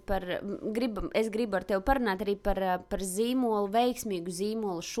runāsim es gribu ar tevi parunāt arī par zīmolu, veiksmīgu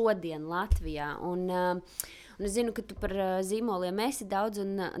zīmolu šodien Latvijā. Un es zinu, ka tu par zīmoliem esi daudz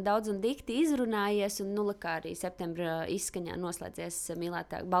un dikti izrunājies, un kā arī septembra izskaņā noslēdzies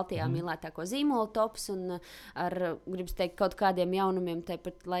Baltijā mīlētāko zīmolu tops, un gribas teikt, kaut kādiem jaunumiem,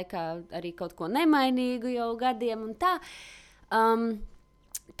 tāpat laikā arī kaut ko nemainīgu jau gadiem un tā.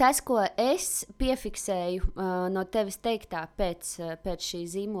 Tas, ko es piefiksēju no tevis teiktā pēc šī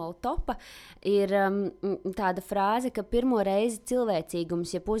zīmola topa, ir tāda frāze, ka pirmo reizi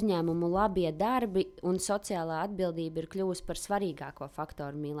cilvēcīgums, jeb uzņēmumu labie darbi un sociālā atbildība ir kļuvusi par svarīgāko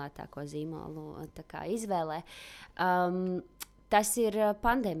faktoru mīlētāko zīmolu izvēlē. Tas ir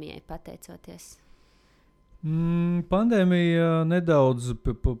pandēmijai pateicoties. Pandēmija nedaudz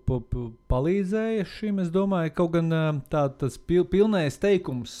palīdzēja šim, es domāju, kaut gan tas pilnais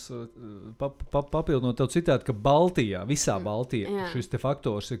teikums, papildinot tev citātu, ka visā Baltijā šis te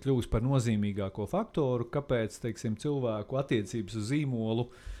faktors ir kļuvis par nozīmīgāko faktoru, kāpēc, teiksim, cilvēku attiecības uz zīmolu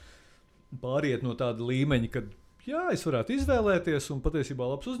pāriet no tāda līmeņa, kad es varētu izvēlēties, un patiesībā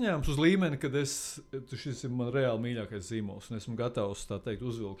labs uzņēmums uz līmeni, kad šis ir man reāli mīļākais zīmols, un esmu gatavs, tā teikt,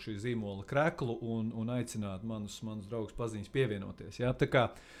 uzvilkt šī zīmola kreklu un aicināt manus draugus paziņas pievienoties. Ja? Tā kā,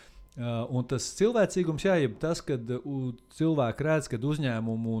 un tas cilvēcīgums, jeb tas, kad cilvēki redz, kad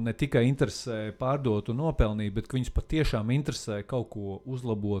uzņēmumu ne tikai interesē pārdot un nopelnīt, bet ka viņus patiešām interesē kaut ko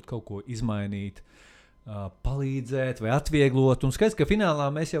uzlabot, kaut ko izmainīt, palīdzēt vai atvieglot. Un skaidrs, ka finālā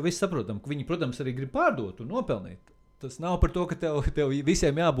mēs jau visi saprotam, ka viņi, protams, arī grib pārdot un nopelnīt. Tas nav par to, ka tev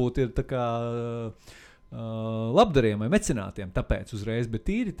visiem jābūt ir tā kā labdariem vai mecenātiem, tāpēc uzreiz, bet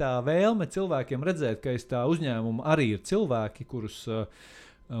tīri tā vēlme cilvēkiem redzēt, ka aiz tā uzņēmuma arī ir cilvēki, kurus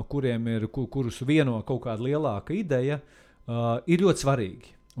vieno kaut kāda lielāka ideja, ir ļoti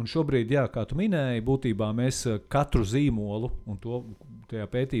svarīgi. Un šobrīd, kā tu minēji, būtībā mēs katru zīmolu, un tajā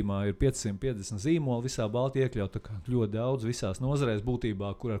pētījumā ir 550 zīmoli visā Baltijā iekļaut, tā kā ļoti daudz visās nozarēs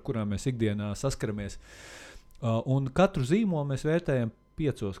būtībā, ar kurām mēs ikdienā saskaramies. Un katru zīmolu mēs vērtējam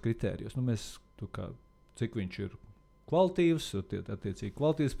 5 kritērijos. Cik viņš ir kvalitīvs, attiecīgi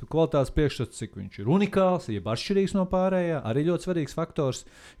kvalitātes priekšstats, cik viņš ir unikāls, jeb atšķirīgs no pārējā, arī ļoti svarīgs faktors,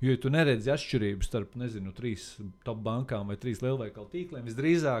 jo, ja tu neredzi atšķirības starp, 3 top bankām vai 3 lielveikalu tīkliem,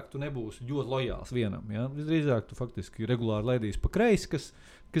 visdrīzāk tu nebūsi ļoti lojāls vienam, ja? Visdrīzāk tu faktiski regulāri laidīsi pa kreisi, kas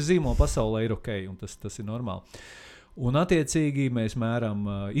zīmola pasaulē ir ok, un tas ir normāli. Un, attiecīgi, mēs mēram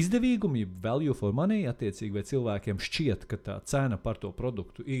izdevīgumu, value for money, attiecīgi, vai cilvēkiem šķiet, ka tā cena par to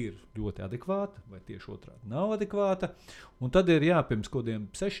produktu ir ļoti adekvāta, vai tieši otrādi nav adekvāta. Un tad ir pirms kādiem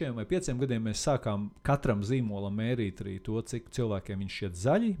 6 vai 5 gadiem mēs sākām katram zīmolam mērīt arī to, cik cilvēkiem viņš šķiet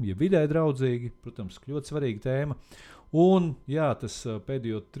zaļi, ja vidē draudzīgi, protams, ļoti svarīga tēma. Un, tas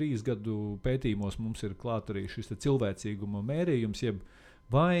pēdējo 3 gadu pētījumos mums ir klāt arī šis cilvēcīguma mērījums, jeb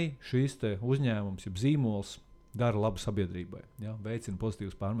vai šis te uzņēmums, jeb zīmols, dara labu sabiedrībai, veicina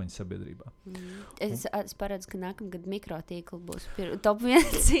pozitīvas pārmaiņas sabiedrībā. Es paredzu, ka nākamgad mikrotīkli būs top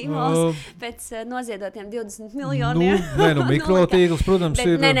 1 zīmols pēc noziedotiem 20 miljoniem. Mikrotīkls, protams,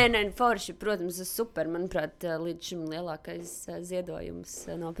 ir... Nē, forši, protams, super. Manuprāt, līdz šim lielākais ziedojums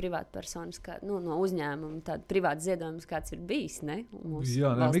no privātpersonas, no uzņēmuma, tāda privāta ziedojums, kāds ir bijis, ne?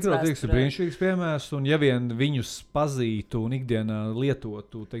 Mikrotīkls ir brīnišķīgs piemērs, un ja vien viņus pazītu un ikdienā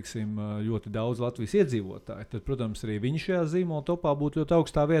lietotu, teiksim, ļoti daudz Latvijas iedzīvotāji, tad, protams, arī viņi šajā zīmola topā būtu ļoti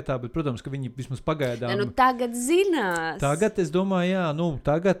augstā vietā, bet, protams, ka viņi vismaz pagaidām... Tagad zinās. Tagad, es domāju,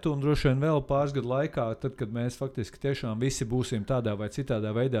 tagad un droši vien vēl pāris gadu laikā, tad, kad mēs faktiski tiešām visi būsim tādā vai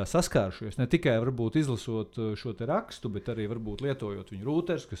citādā veidā saskāršies, ne tikai varbūt izlasot šo te rakstu, bet arī varbūt lietojot viņu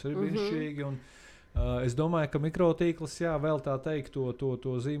rūters, kas ir brīnišķīgi, un es domāju, ka mikrotīkls, vēl tā teikt,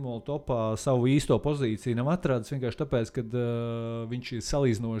 to zīmolu topā savu īsto pozīciju nav atradis, vienkārši tāpēc, ka viņš ir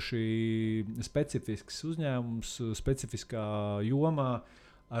salīdzinoši specifisks uzņēmums, specifiskā jomā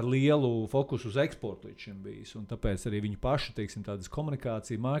ar lielu fokusu uz eksportu līdz šim bijis. Un tāpēc arī viņu paši, teiksim, tādas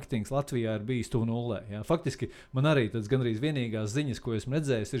komunikācija, mārketings Latvijā ir bijis tuvu nullē. Ja? Faktiski man arī tas gandrīz vienīgās ziņas, ko esmu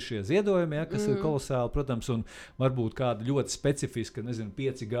redzējis, ir šie ziedojumi, kas ir kolosāli, protams, un varbūt kāda ļoti specifiska,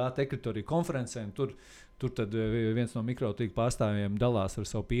 5G tekritorija konferencēm. Tur tad viens no mikrotīkla pārstāvjiem dalās ar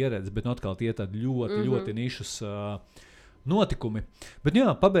savu pieredzi, bet atkal tie tādi ļoti nišas notikumi. Bet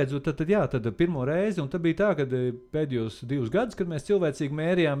pabeidzot, tad pirmo reizi, un tad bija tā, ka pēdējos 2 gadus, kad mēs cilvēcīgi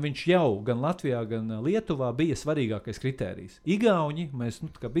mērījām, viņš jau gan Latvijā, gan Lietuvā bija svarīgākais kritērijs. Igauņi, mēs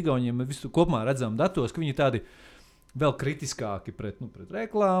Igauniem visu kopumā redzam datos, ka viņi tādi vēl kritiskāki pret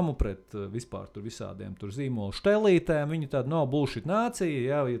reklāmu, pret vispār visādiem zīmolu štelītēm. Viņi tādi nav bullshit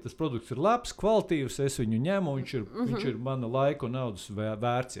nācija, ja tas produkts ir labs, kvalitīvs, es viņu ņemu, viņš ir mana laika un naudas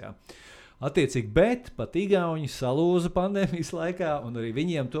vērts. Attiecīgi, bet pat Igauņi salūza pandēmijas laikā, un arī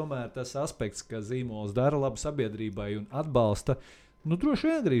viņiem tomēr tas aspekts, ka zīmols dara labu sabiedrībai un atbalsta, droši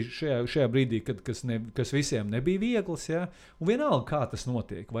vien arī šajā brīdī, kas visiem nebija viegls, un vienalga, kā tas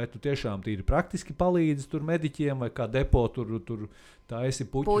notiek, vai tu tiešām tīri praktiski palīdzi tur mediķiem, vai kā depo tur taisi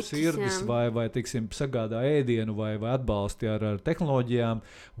puķu sirdis, vai teiksim, sagādā ēdienu, vai atbalsti ar tehnoloģijām,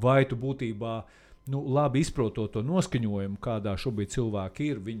 vai tu būtībā labi izprotot to noskaņojumu, kādā šobrīd cilvēki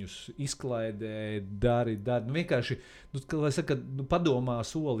ir, viņus izklaidē, dari. Vienkārši, padomā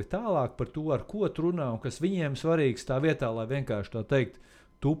soli tālāk par to, ar ko tu runā un kas viņiem svarīgs tā vietā, lai vienkārši tā teikt,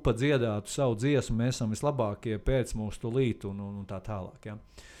 tu dziedātu savu dziesmu, mēs esam vislabākie pēc mūsu tūlīt un tā tālāk. Ja.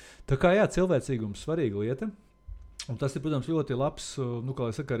 Tā kā cilvēcīgums svarīga lieta, un tas ir, protams, ļoti labs,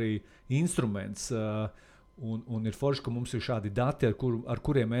 arī instruments, Un ir forši, ka mums ir šādi dati, ar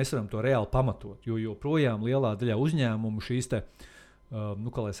kuriem mēs varam to reāli pamatot. Jo joprojām lielā daļā uzņēmumu šīs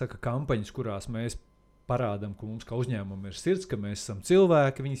kampaņas, kurās mēs parādām, ka mums kā uzņēmumam ir sirds, ka mēs esam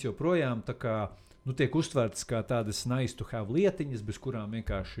cilvēki, viņas joprojām tiek uztvertas kā tādas nice to have lietiņas, bez kurām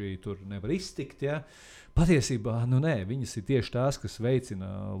vienkārši tur nevar iztikt. Ja? Patiesībā, nē, viņas ir tieši tās, kas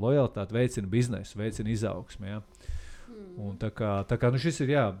veicina lojalitāti, veicina biznesu, veicina izaugsmi. Ja? Un tā kā šis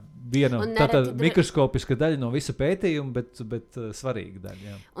ir viena mikroskopiska daļa no visa pētījuma, bet svarīga daļa.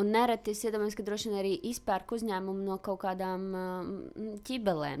 Jā. Un nereti es iedomājos, ka droši vien arī izpērk uzņēmumu no kaut kādām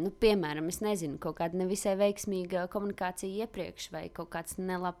ķibelēm. Piemēram, es nezinu, kaut kāda nevisai veiksmīga komunikācija iepriekš vai kaut kāds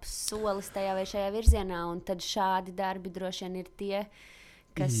nelabs solis tajā vai šajā virzienā, un tad šādi darbi droši vien ir tie,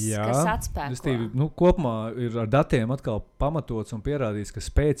 kas atspēko. Kopumā ir ar datiem atkal pamatots un pierādīts, ka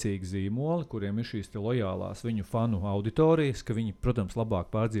spēcīgi zīmoli, kuriem ir šīs lojālās viņu fanu auditorijas, ka viņi, protams,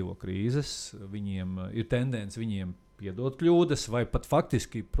 labāk pārdzīvo krīzes, viņiem ir tendence viņiem piedot kļūdas vai pat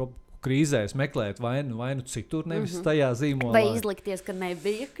faktiski krīzēs meklēt vainu citur, nevis tajā zīmolā. Vai izlikties, ka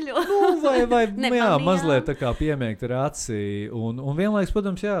nebija kļūda. Vai mazliet tā kā piemēgt ar aci. Un vienlaiks,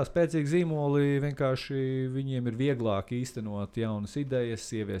 protams, spēcīgi zīmoli vienkārši viņiem ir vieglāk īstenot jaunas idejas,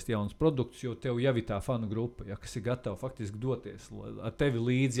 ieviest jaunas produktus, jo tev jau ir tā fanu grupa, kas ir gatava faktiski doties ar tevi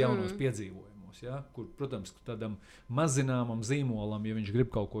līdz jaunos piedzīvojumos. uzņēmumos, ja, kur, protams, tādam mazināmam zīmolam, ja viņš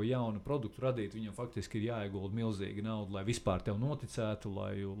grib kaut ko jaunu produktu radīt, viņam faktiski ir jāiegulda milzīga nauda, lai vispār tev noticētu,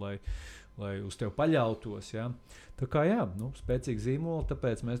 lai uz tevi paļautos. Ja. Tā kā jā, spēcīgi zīmoli,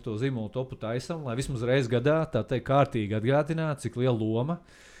 tāpēc mēs to zīmolu topu taisam, lai vismaz reiz gadā tā teikt kārtīgi atgādinātu, cik liela loma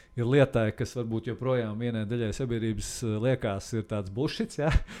ir lietai, kas varbūt joprojām vienai daļai sabiedrības liekas ir tāds bullshits.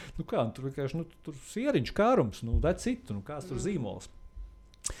 Ja? Tur vienkārši tur sieriņš kārums, that's it, kāds tur zīmols.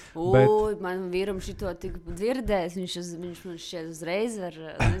 Man vīram šito tik dzirdēs, viņš man šķiet uzreiz var,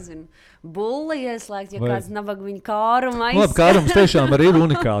 bulli ieslēgt, ja kāds nabaga viņa kārumu aizsākt. Labi, kārums tiešām arī ir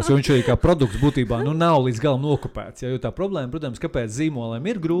unikāls, jo viņš arī kā produkts būtībā nav līdz galam nokopēts. Ja? Jo tā problēma, protams, kāpēc zīmoliem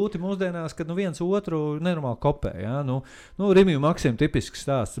ir grūti mūsdienās, kad viens otru nenormāli kopē. Ja? Rimiju Maksim tipisks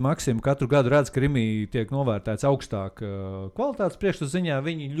stāsts. Maksim katru gadu redz, ka Rimī tiek novērtēts augstāk kvalitātes priekšstats ziņā.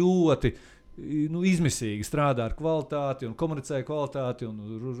 Viņi ļoti izmisīgi strādā ar kvalitāti un komunicē kvalitāti un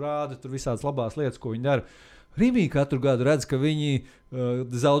rāda tur visādas labās lietas, ko viņi dara. Rimī katru gadu redz, ka viņi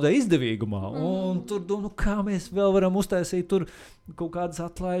zaudē izdevīgumā. Un tur, kā mēs vēl varam uztaisīt tur kaut kādas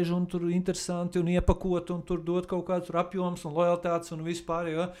atlaižu un tur interesanti un iepakot un tur dot kaut kāds apjoms un lojalitātes un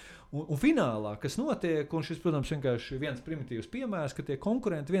vispār. Ja? Un finālā, kas notiek, un šis, protams, vienkārši viens primitīvs piemērs, ka tie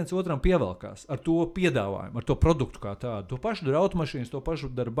konkurenti viens otram pievelkās ar to piedāvājumu, ar to produktu kā tādu. To pašu dara automašīnas, to pašu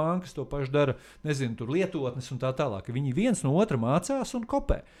dara bankas, to pašu dara, tur lietotnes un tā tālāk. Viņi viens no otra mācās un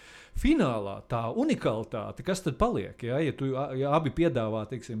kopē. Finālā tā unikalitāte, kas tad paliek? Ja abi piedāvā,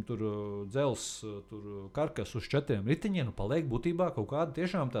 teiksim, dzels karkas uz 4 riteņiem, paliek būtībā kaut kāda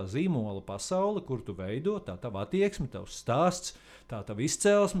tiešām tā zīmola pasaule, kur tu veido, tā tava attieksme, tavs stāsts, tā tava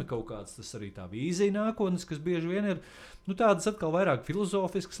izcelsme, kaut kāds tas arī tā vīzija nākotnes, kas bieži vien ir tādas atkal vairāk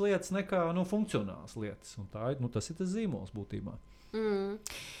filozofiskas lietas nekā funkcionālas lietas. Un tā, tas ir tas zīmols būtībā.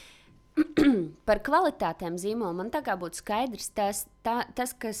 Par kvalitātēm zīmola man tā kā būtu skaidrs,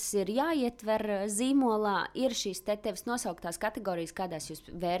 tas, kas ir jāietver zīmolā, ir šīs tevis nosauktās kategorijas, kādās jūs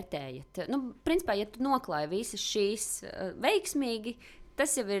vērtējat. Principā, ja tu noklāji visas šīs veiksmīgi,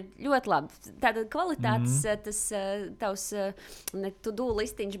 tas jau ir ļoti labi. Tātad kvalitātes, tas tavs, ne to-do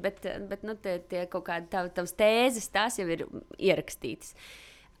listiņš, bet tie kaut kādi tavs tēzes, tās jau ir ierakstītas.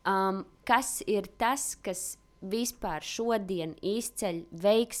 Kas ir tas, kas vispār šodien izceļ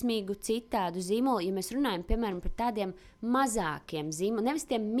veiksmīgu citādu zīmolu, ja mēs runājam, piemēram, par tādiem mazākiem zīmoliem, nevis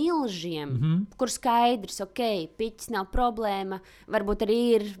tiem milžiem, kur skaidrs, piķis nav problēma, varbūt arī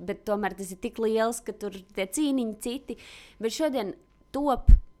ir, bet tomēr tas ir tik liels, ka tur tie cīniņi citi, bet šodien top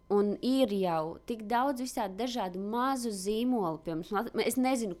un ir jau tik daudz visādi dažādu mazu zīmolu. Es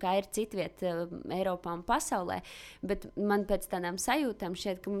nezinu, kā ir citviet Eiropā un pasaulē, bet man pēc tādām sajūtām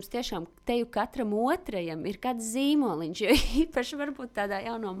šķiet, ka mums tiešām teju katram otrajam ir kāds zīmoliņš, jo īpaši varbūt tādā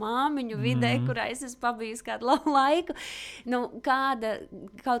jauno māmiņu vidē, kurā es esmu pabijusi kādu laiku, kāda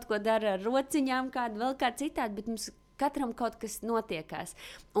kaut ko dara ar rociņām, kāda vēl kā citādi, bet mums katram kaut kas notiekās.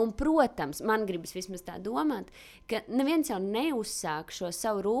 Un, protams, man gribas vismaz tā domāt, ka neviens jau neuzsāk šo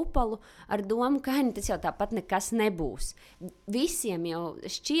savu rūpalu ar domu, ka tas jau tāpat nekas nebūs. Visiem jau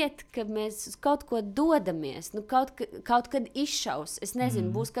šķiet, ka mēs uz kaut ko dodamies, kaut kad izšaus. Es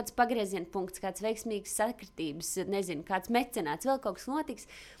nezinu, būs kāds pagrieziena punkts, kāds veiksmīgs sakritības, nezinu, kāds mecenāts, vēl kaut kas notiks.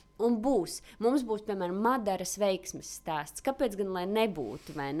 Un mums būs, piemēram, Madaras veiksmes stāsts. Kāpēc gan lai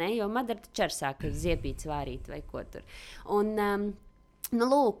nebūtu, vai ne? Jo Madara taču ar sāka ziepīts vārīt vai ko tur. Un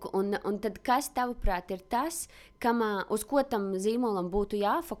tad kas tavuprāt ir tas, uz ko tam zīmolam būtu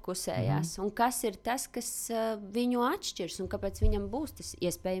jāfokusējās? Un kas ir tas, kas viņu atšķirs un kāpēc viņam būs tas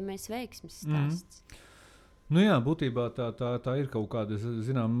iespējamais veiksmes stāsts? Jā, būtībā tā ir kaut kāda,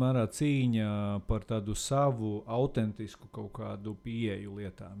 zināmā mērā, cīņa par tādu savu autentisku kaut kādu pieeju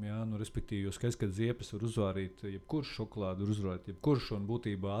lietām. Ja? Respektīvi, jo skaidrs, ka ziepes var uzvārīt, jebkurš šokolādu var uzvārīt, jebkurš un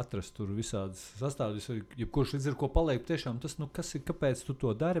būtībā atrast tur visādas sastāvdaļas, jebkurš līdz ar ko paliek tiešām tas, kas ir, kāpēc tu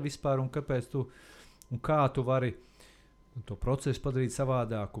to dari vispār un kā tu vari to procesu padarīt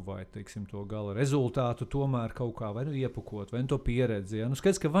savādāku, vai teiksim, to gala rezultātu tomēr kaut kā vai iepakot, vai to pieredzi. Ja?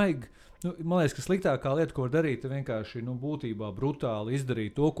 Skaidrs, ka vajag, man liekas, ka sliktākā lieta, ko var darīt, ir vienkārši būtībā brutāli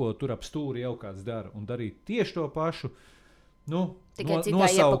izdarīt to, ko tur ap stūri jau kāds dara, un darīt tieši to pašu. Tikai citā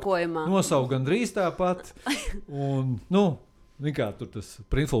iepakojumā. Nosaukt gandrīz tāpat. Un, kā tur tas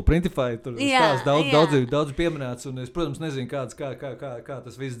Printify, tur stāsts daudz pieminēts, un es, protams, nezinu, kā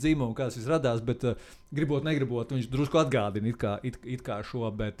tas viss dzīvo un kā tas viss radās, bet gribot, negribot, viņš drusku atgādina it kā šo,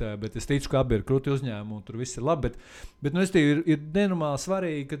 bet es ticu, ka abi ir krūti uzņēmumi, un tur viss ir labi, bet es tev ir nenormāli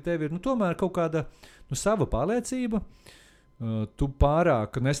svarīgi, ka tev ir tomēr kaut kāda sava pārliecība, Tu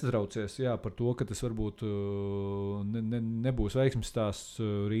pārāk nesatraucies par to, ka tas varbūt nebūs veiksmes stāsts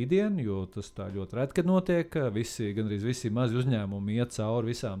rītdien, jo tas tā ļoti reti, kad notiek. Gandrīz visi mazi uzņēmumi iet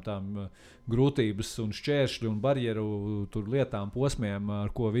cauri visām tām grūtības un šķēršļu un barjeru lietām, posmiem, ar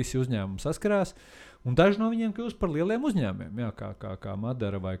ko visi uzņēmumi saskarās. Un daži no viņiem kļūst par lieliem uzņēmumiem, kā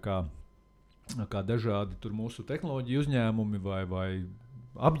Madara vai kā dažādi mūsu tehnoloģiju uzņēmumi vai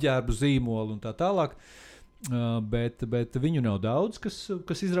apģērbu zīmoli un tā tālāk. Bet viņu nav daudz,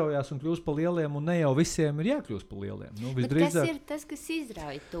 kas izraujās un kļūst par lieliem, un ne jau visiem ir jākļūst par lieliem. Kas ir tas, kas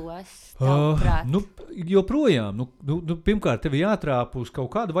izrauj tos? Joprojām, pirmkārt, tev jātrāp uz kaut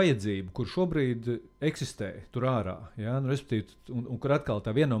kādu vajadzību, kur šobrīd eksistē tur ārā. Ja? Un kur atkal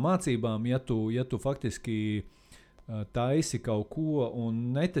tā viena no mācībām, ja tu faktiski taisi kaut ko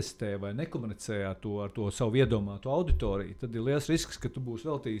un netestē vai nekomunicē ar to savu iedomāto auditoriju, tad ir liels risks, ka tu būsi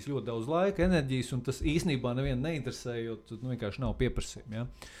veltījis ļoti daudz laika, enerģijas, un tas īstenībā nevienu neinteresē, jo vienkārši nav pieprasījuma. Ja?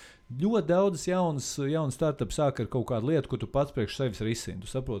 Ļoti daudz jaunas startups sāk ar kaut kādu lietu, ko tu pats priekš sevis risini.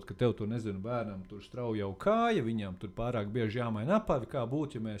 Tu saproti, ka tev tur, bērnam tur strauji jau kāja, viņam tur pārāk bieži jāmaina apavi, kā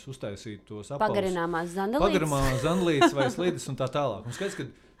būtu, ja mēs uztaisītu tos apavus. Pagarināmās zandalītes vai slides un tā tālāk. Un skaidrs,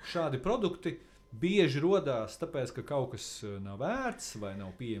 ka šādi produkti bieži rodās tāpēc, ka kaut kas nav vērts vai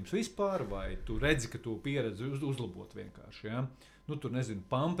nav pieejams vispār, vai tu redzi, ka to pieredzi uzlabot vienkārši. Ja? Tur,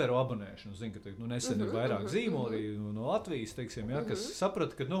 pamperu abonēšanu. Zinu, ka nesen ir vairāk zīmoli no Latvijas, teiksim, ja, kas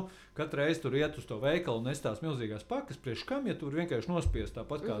saprata, ka katru reizi tur iet uz to veikalu un nestās milzīgās pakas, priekš kam, ja tur vienkārši nospiest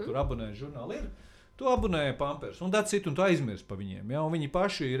tāpat, kā tur abonēt žurnāli ir. Tu abonēji pamperus, un tāds citu, un tu aizmirsti par viņiem. Ja? Un viņi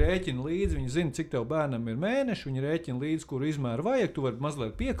paši rēķina līdzi, viņi zina, cik tev bērnam ir mēneši, viņi rēķina līdzi, kuru izmēru vajag, tu vari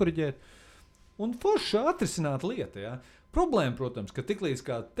mazliet piekoriģēt. Un forši atrisināt lieta. Ja? Problēma, protams, ka tiklīdz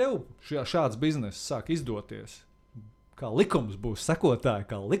kā tev šāds bizness sāk izdoties, kā likums būs sekotāji,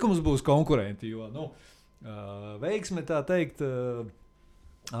 kā likums būs konkurenti, jo veiksme tā teikt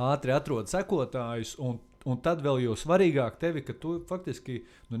ātri atrod sekotājus, un tad vēl jau svarīgāk tevi, ka tu faktiski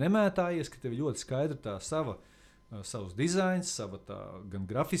nemētājies, ka tev ļoti skaidra tā savs dizains, sava tā gan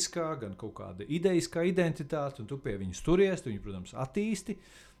grafiskā, gan kaut kāda idejiskā identitāte, un tu pie viņas turies, tu viņu, protams, attīsti.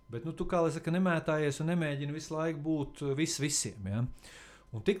 Bet tu, kā lai saka, nemētājies un nemēģini visu laiku būt visiem. Ja?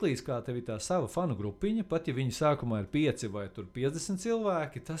 Un tiklīdz kā tev ir tā sava fanu grupiņa, pat ja viņi sākumā ir 5 vai 50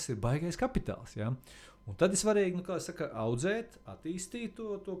 cilvēki, tas ir baigais kapitāls. Ja? Un tad ir svarīgi, kā lai saka, audzēt, attīstīt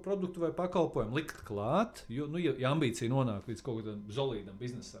to produktu vai pakalpojumu, likt klāt, jo ambīcija nonāk līdz kaut kādam solīdam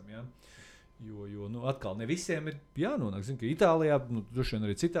biznesam. Ja? Jo atkal ne visiem ir jānonāk. Zinu, ka Itālijā, droši vien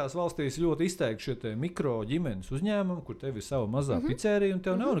arī citās valstīs ļoti izteikti šie mikro ģimenes uzņēmumi, kur tev ir sava mazā pizzerija, un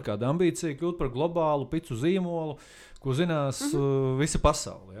tev nav nekāda ambīcija kļūt par globālu picu zīmolu, ko zinās visa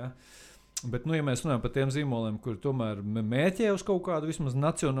pasaule. Ja? Bet, ja mēs runājam par tiem zīmoliem, kur tomēr mēķē uz kaut kādu vismaz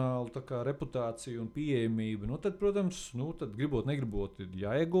nacionālu reputāciju un pieejamību, tad, protams, tad gribot, negribot, ir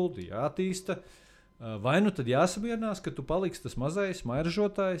jāiegulda, jātīsta. Vai tad jāsamierinās, ka tu paliksi tas mazais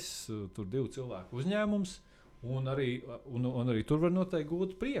mairažotājs, tur 2 cilvēku uzņēmums, un arī tur var noteikti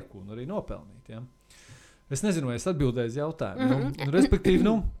gūt prieku un arī nopelnīt. Ja? Es nezinu, vai es atbildēju uz jautājumu.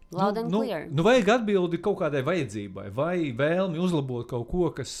 Respektīvi, vajag atbildi kaut kādai vajadzībai vai vēlmi uzlabot kaut ko,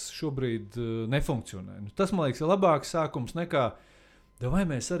 kas šobrīd nefunkcionē. Tas, man liekas, ir labāks sākums nekā vai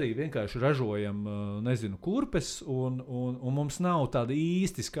mēs arī vienkārši ražojam, kurpes, un mums nav tāda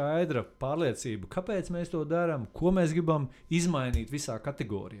īsti skaidra pārliecība, kāpēc mēs to darām, ko mēs gribam izmainīt visā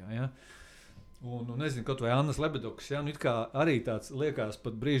kategorijā. Ja? Un kaut vai Annas Lebedokas, ja? It kā arī tāds liekas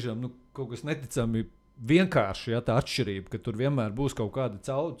pat brīžam, kaut kas neticami vienkārši, ja, tā atšķirība, ka tur vienmēr būs kaut kāda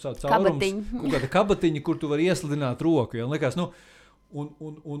caurums, kaut kāda kabatiņa, kur tu vari ieslidināt roku. Ja? Liekas,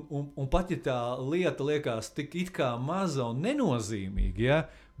 Un pat ja tā lieta liekas tik it kā maza un nenozīmīga, ja,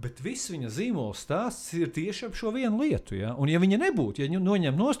 bet viss viņa zīmola stāsts ir tieši ap šo vienu lietu. Ja. Un ja viņa nebūtu, ja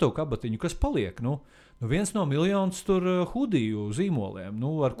noņem nost to kabatiņu, kas paliek? Viens no miljonus tur hudiju zīmoliem,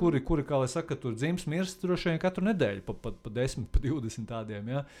 ar kuri, kā lai saka, tur dzims mirst droši vien katru nedēļu, pa 10, pa 20 tādiem.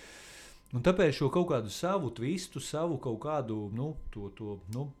 Ja. Un tāpēc šo kaut kādu savu twistu, savu kaut kādu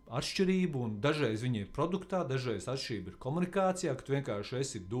atšķirību, un dažreiz viņi ir produktā, dažreiz atšķirība ir komunikācijā, ka tu vienkārši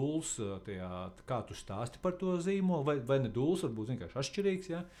esi dūls tajā, kā tu stāsti par to zīmolu, vai ne dūls, varbūt vienkārši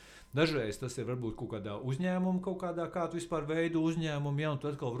atšķirīgs. Ja? Dažreiz tas ir varbūt kaut kādā uzņēmuma, kā tu vispār veido uzņēmumu, ja? Un tu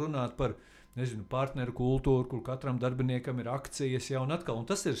atkal runāt par, partneru kultūru, kur katram darbiniekam ir akcijas, ja? Un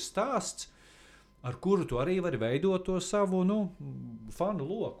tas ir stāsts, ar kuru tu arī vari veidot to savu fanu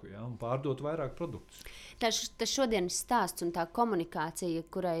loku, ja, un pārdot vairāk produktus. Tas šodienas stāsts un tā komunikācija,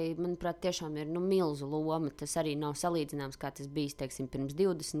 kurai, manuprāt, tiešām ir milzu loma, tas arī nav salīdzināms, kā tas bijis, teiksim, pirms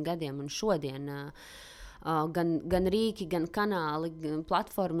 20 gadiem un šodien. gan rīki, gan kanāli, gan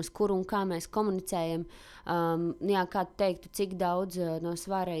platformas, kur un kā mēs komunicējam. Jā, kā tu teiktu, cik daudz no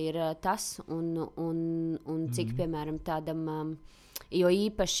svara ir tas un cik, piemēram, tādam... Jo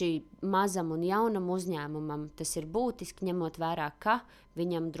īpaši mazam un jaunam uzņēmumam tas ir būtiski, ņemot vērā, ka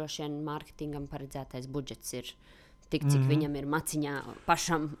viņam droši vien mārketingam paredzētais budžets ir tik, cik viņam ir maciņā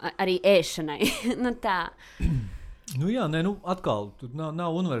pašam arī ēšanai. Nu tā. Jā, atkal, tur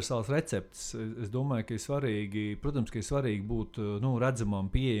nav universāls recepts. Es domāju, ka ir svarīgi, protams, ka ir svarīgi būt redzamam,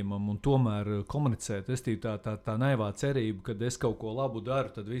 pieejamam un tomēr komunicēt. Es tā naivā cerība, kad es kaut ko labu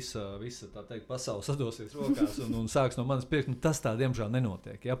daru, tad visa tā teikt, pasaule sadosies rokās un sāks no manas pirkt. Tas tā, diemžēl,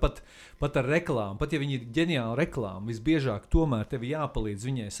 nenotiek. Ja? Pat ar reklāmu, pat ja viņi ir ģeniāli reklāma, visbiežāk tomēr tev jāpalīdz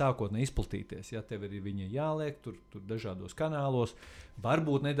viņai sākotnēji izplatīties. Ja? Tev ir viņa jāliek tur dažādos kanālos.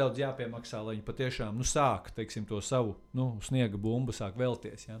 Varbūt nedaudz jāpiemaksā, lai viņi patiešām sāk, teiksim, to savu sniega bumbu sāk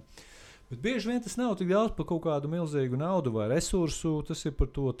vēlties. Ja? Bet bieži vien tas nav tik daudz par kaut kādu milzīgu naudu vai resursu. Tas ir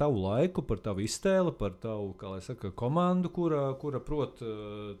par to tavu laiku, par tavu iztēli, par tavu, kā lai saka, komandu, kura prot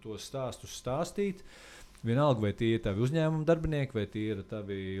tos stāstus stāstīt. Vienalga, vai tie ir tavi uzņēmuma darbinieki, vai tie ir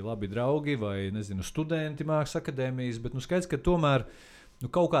tavi labi draugi, vai, nezinu, studenti mākslas akadēmijas, bet skaidrs, ka tomēr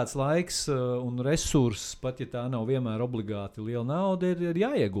kaut kāds laiks un resurss, pat ja tā nav vienmēr obligāti liela nauda, ir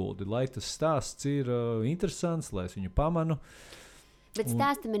jāiegulda, lai tas stāsts ir interesants, lai es viņu pamanu. Bet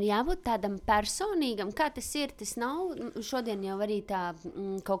stāstam ir jābūt tādam personīgam, kā tas ir. Tas nav šodien jau arī tā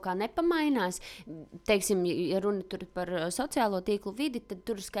kaut kā nepamainās. Teiksim, ja runa tur par sociālo tīklu vidi, tad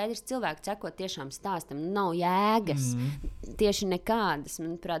tur skaidrs cilvēki ceko tiešām stāstam. Nav jēgas, tieši nekādas.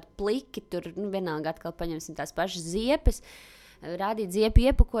 Manuprāt, pliki tur, vienalga atkal paņemsim tās pašas ziepes, rādīt ziepju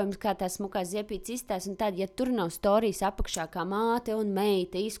iepakojumus, kā tās smukās ziepītes izstās, un tad, ja tur nav storijas apakšā, kā māte un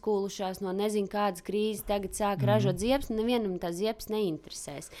meita izkūlušās no nezinu kādas krīzes, tagad sāk ražot ziepes, nevienam tās ziepes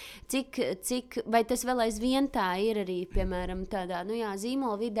neinteresēs. Vai tas vēl aizvien tā ir arī, piemēram, tādā,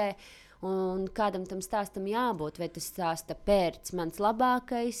 zīmola vidē, un kādam tam stāstam jābūt, vai tas stāsta pērts mans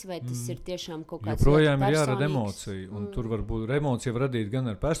labākais, vai tas ir tiešām kaut kāds joprojām ir jārada emocija, un tur varbūt emocija var radīt gan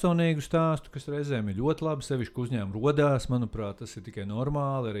ar personīgu stāstu, kas reizēm ir ļoti labi, sevišķi uzņēmumi rodās, manuprāt, tas ir tikai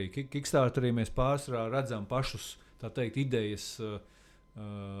normāli, arī Kickstarterī mēs pārsvarā redzam pašus, tā teikt, idejas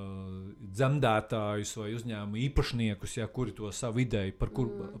dzemdētājus vai uzņēmumu īpašniekus, ja, kuri to savu ideju, par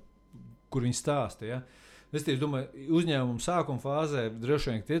kur viņi stāsta, ja. Es domāju, uzņēmuma sākuma fāzē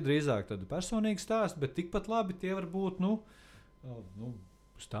droši vien tie ir drīzāk tādi personīgi stāsti, bet tikpat labi tie var būt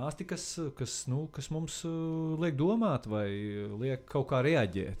stāsti, kas mums liek domāt vai liek kaut kā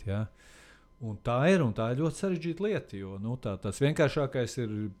reaģēt. Ja? Un tā ir ļoti sarežģīta lieta, jo tas vienkāršākais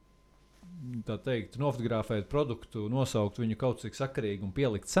ir tā teikt, nofotografēt produktu, nosaukt viņu kaut cik sakarīgi un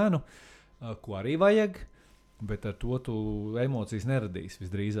pielikt cenu, ko arī vajag. Bet ar to tu emocijas neradīs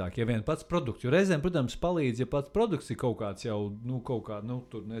visdrīzāk. Ja vien pats produkts, jo reizēm, protams, palīdz, ja pats produkts ir kaut kāds jau,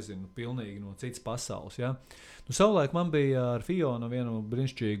 tur nezinu, pilnīgi no citas pasaules. Ja? Savulaik man bija ar Fionu vienu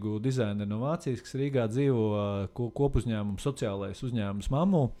brīnišķīgu dizaineru no Vācijas, kas Rīgā dzīvo kopuzņēmumu, sociālais uzņēmums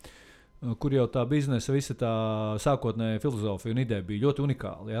Mammu, kur jau tā biznesa visa tā sākotnēja filozofija un ideja bija ļoti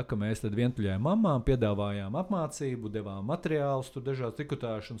unikāla. Ja? Ka mēs tad vientuļajām mammām piedāvājām apmācību, devām materiālus, tur dažādas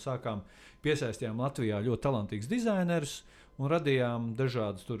trikotāžas un sākām piesaistījām Latvijā ļoti talantīgus dizainerus un radījām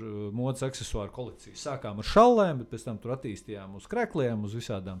dažādas tur modes aksesuāru kolekcijas. Sākām ar šallēm, bet pēc tam tur attīstījām uz krekliem, uz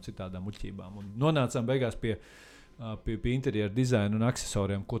visādām citādām muļķībām. Un nonācām beigās pie interjera dizaina un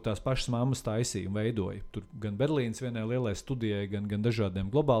aksesoriem, ko tās pašas mammas taisīja un veidoja. Tur gan Berlīnas vienai lielai studijai, gan dažādiem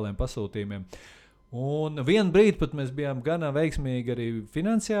globāliem pasūtījumiem. Un vienu brīdi pat mēs bijām gana veiksmīgi arī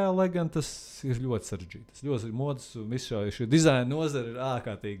finansiāli, lai gan tas ir ļoti sarežģīti. Tas ļoti modes un visu šī dizaina nozara ir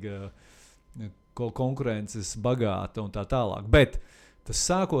ārkārtīgi konkurences bagāta un tā tālāk. Bet tas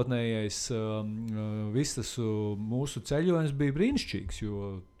sākotnējais viss tas mūsu ceļojums bija brīnišķīgs, jo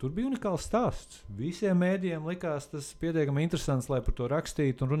tur bija unikāls stāsts. Visiem mēdījiem likās tas pietiekami interesants, lai par to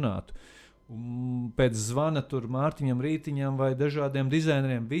rakstītu un runātu. Un pēc zvana tur Mārtiņam Rītiņam vai dažādiem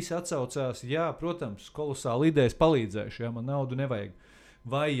dizaineriem visi atsaucās, jā, protams, kolosāli idejas palīdzējuši, ja man naudu nevajag.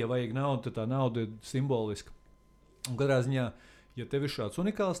 Vai, ja vajag naudu, tad tā nauda ir simboliska. Un katrā ziņā, ja tev ir šāds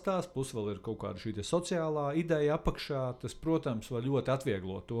unikāls stāsts, plus vēl ir kaut kāda šī sociālā ideja apakšā, tas, protams, var ļoti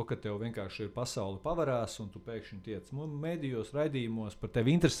atvieglot to, ka tev vienkārši ir pasaule pavarās un tu pēkšņi tiec medijos, raidījumos, par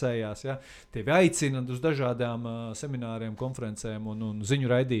tevi interesējās, ja? Tevi aicina uz dažādām semināriem, konferencēm un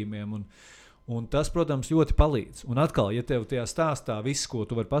ziņu raidījumiem. Un tas, protams, ļoti palīdz. Un atkal, ja tev tajā stāstā viss, ko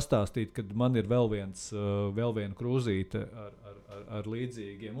tu vari pastāstīt, kad man ir vēl viena krūzīte ar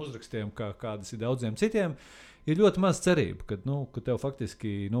līdzīgiem uzrakstiem, kādas ir daudziem citiem, ir ļoti maz cerība, ka tev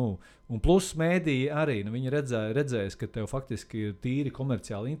faktiski, un plus mēdīji arī, viņi redzēs, ka tev faktiski ir tīri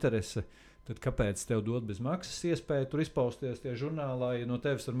komerciāla interese, tad kāpēc tev dot bez maksas iespēju tur izpausties tie žurnālā, ja no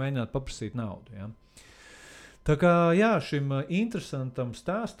tevis var mēģināt paprasīt naudu, ja? Tā kā, jā, šim interesantam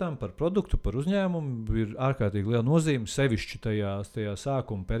stāstam par produktu, par uzņēmumu ir ārkārtīgi liela nozīme, sevišķi tajā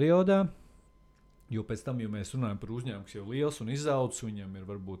sākuma periodā. Jo pēc tam, ja mēs runājam par uzņēmumu, kas jau liels un izaudzis, viņam ir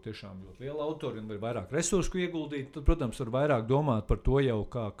varbūt tiešām ļoti liela autori un ir vairāk resursu ieguldīt, tad, protams, var vairāk domāt par to jau,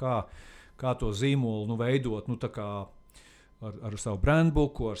 kā to zīmolu veidot, tā kā ar savu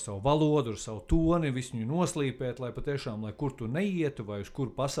brandbuku, ar savu valodu, ar savu toni, visu viņu noslīpēt, lai patiešām, lai kur tu neietu vai uz kuru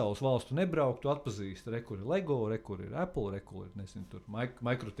pasaules valstu nebrauktu, atpazīst, kur ir Lego, kur ir Apple, kur ir, nezinu, tur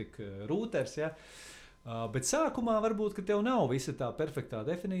Microtik routers, ja. Bet sākumā varbūt, ka tev nav visa tā perfektā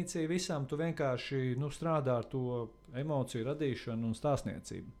definīcija visam, tu vienkārši strādā ar to emociju radīšanu un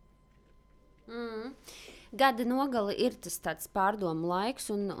stāstniecību. Gada nogali ir tas tāds pārdomu laiks,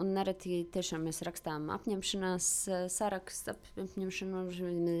 un nereti tiešām mēs rakstām apņemšanās sarakstu,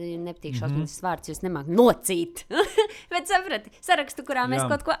 nepatīk šausmīgs vārds, jūs nemāk nocīt. Bet saprati, sarakstu, kurā mēs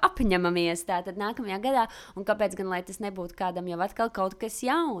kaut ko apņemamies tātad nākamajā gadā, un kāpēc gan, lai tas nebūtu kādam jau atkal kaut kas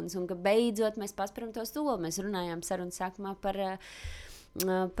jauns, un ka beidzot mēs pasparam to stoli. Mēs runājām sarunas sākumā par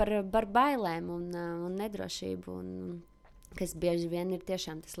bailēm un nedrošību, kas bieži vien ir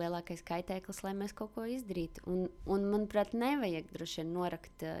tiešām tas lielākais kaitēklis, lai mēs kaut ko izdarītu. Un manuprāt, nevajag droši vien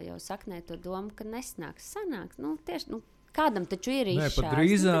norakt jau saknē to domu, ka nesnāks, sanāks. Kādam taču ir izšķērs. Pat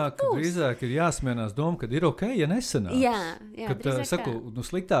drīzāk ir jāsmienās doma, ka ir ok, ja nesanāks. Jā, kad saku,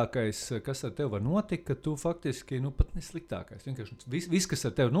 sliktākais, kas ar tevi var notikt, ka tu faktiski, pat ne sliktākais. Vienkārši viss, kas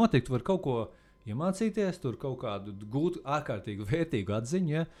ar tevi notikt, var kaut ko iemācīties, tur kaut kādu gūt ārkārtīgu vērtīgu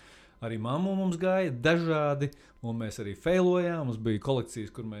atziņu, ja? Arī mammu mums gāja dažādi, un mēs arī failojām. Mums bija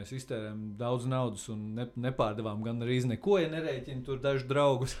kolekcijas, kur mēs iztērējām daudz naudas un nepārdevām gan arī neko, ja nerēķina tur dažu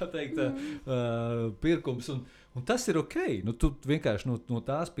draugu pirkums. Un tas ir ok. Tu vienkārši no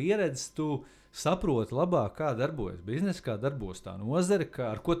tās pieredzes tu saproti labāk, kā darbojas biznesa, kā darbojas tā nozare,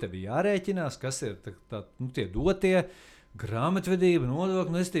 ar ko tev jārēķinās, kas ir tie dotie, grāmatvedība,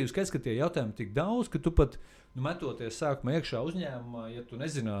 nodokļu. Es teiktu, ka tie jautājumi tik daudz, ka tu pat metoties sākumā iekšā uzņēmumā, ja tu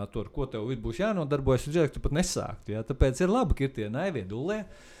nezinātu, ar ko tev būs jānodarbojas, tad tu pat nesāktu. Ja? Tāpēc ir labi, ka ir tie naivie dullie,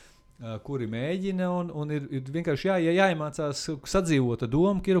 kuri mēģina, un ir vienkārši jāiemācās sadzīvota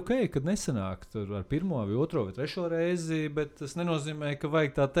doma, ka ir ok, kad nesanāk ar pirmo, vai otro, vai trešo reizi, bet tas nenozīmē, ka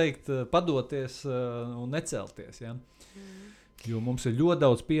vajag tā teikt padoties un necelties. Ja? Jo mums ir ļoti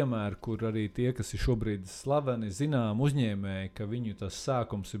daudz piemēru, kur arī tie, kas ir šobrīd slaveni, zinām uzņēmēji, ka viņu tas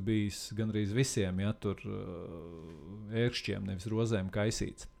sākums ir bijis gandrīz visiem, ja tur ērkšķiem, nevis rozēm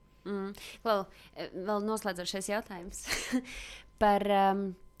kaisīts. Vēl noslēdzošais jautājums par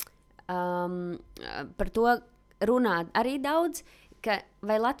to runāt arī daudz, ka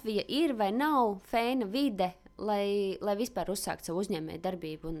vai Latvija ir vai nav feina vide, lai vispār uzsākt savu uzņēmēju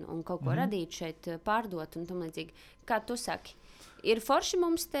darbību un kaut ko radīt šeit, pārdot un tam līdzīgi. Kā tu saki? Ir forši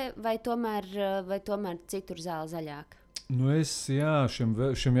mums te, vai tomēr citur zāle zaļāka?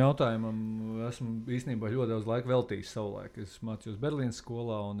 Šim jautājumam esmu īstenībā ļoti daudz laika veltījis savulaik. Es mācījos Berlīnas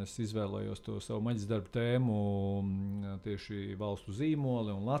skolā un es izvēlējos to savu maģistardarbu tēmu tieši valstu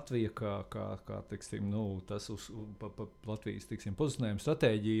zīmoli un Latvija, kā teiksim, tas uz Latvijas pozicionējuma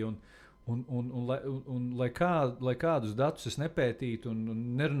stratēģiju. Un lai kādus datus es nepētītu un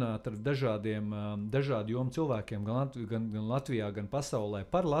nerunātu ar dažādu jomu cilvēkiem, gan Latvijā, gan pasaulē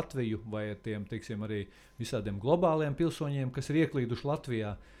par Latviju, vai ar tiem, teiksim, arī visādiem globāliem pilsoņiem, kas ir ieklīduši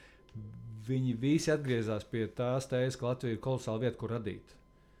Latvijā, viņi visi atgriezās pie tās tēzes, ka Latvija ir kolosāla vieta, kur radīt,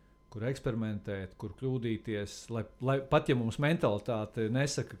 kur eksperimentēt, kur kļūdīties. Lai pat ja mums mentalitāte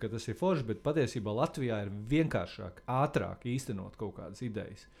nesaka, ka tas ir forši, bet patiesībā Latvijā ir vienkāršāk, ātrāk īstenot kaut kādas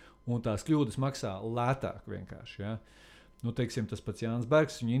idejas. Un tās kļūdas maksā lētāk vienkārši. Ja? Teiksim, tas pats Jānis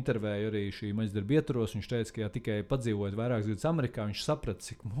Bergs, viņu intervēja arī šī maģistardarba ietvaros. Viņš teica, ka tikai padzīvojot vairākus gadus Amerikā, viņš saprata,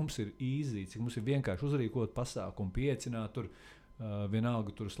 cik mums ir easy, cik mums ir vienkārši uzrīkot pasākumu, piecināt tur vienalga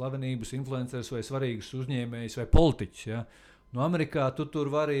tur slavenības, influencerus vai svarīgus uzņēmējus vai politiķus. Ja? Amerikā tu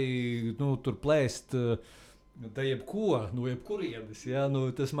tur vari tur plēst tā jebko, no jebkurienes. Ja?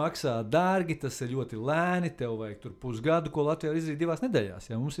 Tas maksā dārgi, tas ir ļoti lēni, tev vajag tur pusgadu, ko Latvijā izdarīt 2 nedēļās.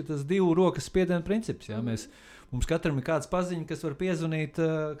 Ja? Mums ir tas 2 rokas spiediena princips. Ja? Mums katram ir kāds paziņa, kas var piezvanīt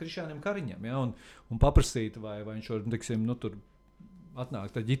Krišānam Kariņam, ja? un paprasīt, vai viņš var, teiksim, tur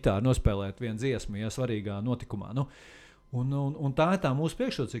atnākt ar ģitāru, nospēlēt vienu dziesmu, ja svarīgā notikumā. Un tā ir tā mūsu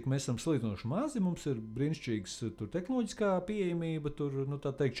priekšrocība, ka mēs esam salīdzinoši mazi, mums ir brīnišķīgs tehnoloģiskā pieejamība,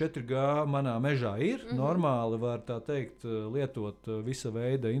 tā teikt 4G manā mežā ir, normāli var tā teikt lietot visa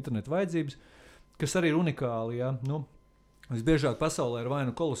veida internetu vajadzības, kas arī ir unikāli, ja? Visbiežāk pasaulē ir vai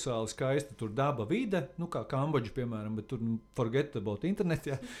nu kolosāli skaista tur daba vide, kā Kambodža, piemēram, bet tur forget about internet,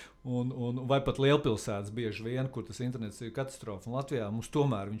 ja? Vai pat lielpilsētas bieži vien, kur tas internets ir katastrofa. Un Latvijā mums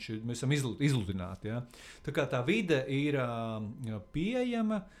tomēr mēs esam izludināti. Ja? Tā kā tā vide ir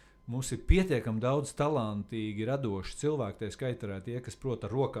pieejama, mums ir pietiekami daudz talantīgi, radoši cilvēki, tie skaitā tie, kas prot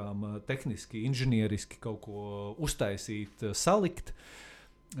ar rokām tehniski, inženieriski kaut ko uztaisīt, salikt.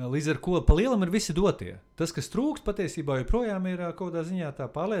 Līdz ar ko pa lielam ir visi dotie. Tas, kas trūkst, patiesībā joprojām ir kaut kādā ziņā tā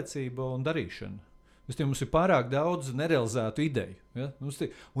pārliecība un darīšana. Mums ir pārāk daudz nerealizētu ideju. Ja?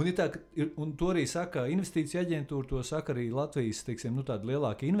 Un to arī saka investīcija aģentūra, to saka arī Latvijas tādi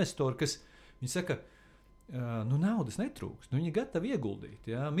lielāki investori, kas viņi saka, naudas netrūkst. Viņi ir gatavi ieguldīt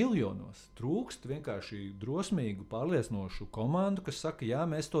miljonos. Trūkst vienkārši drosmīgu, pārliecinošu komandu, kas saka, jā,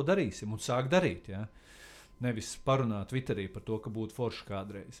 mēs to darīsim un sāk darīt. Ja? Nevis parunāt Twitterī par to, ka būtu forši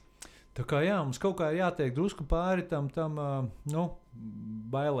kādreiz. Tā kā jā, mums kaut kā ir jātiek drusku pāri tam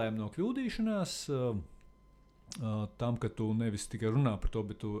bailēm no kļūdīšanās, tam, ka tu nevis tikai runā par to,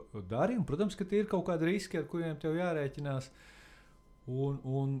 bet tu dari. Un, protams, ka tie ir kaut kādi riski, ar kuriem tev jārēķinās.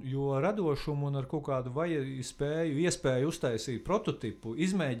 Jo radošumu un ar kaut kādu iespēju uztaisīt prototipu,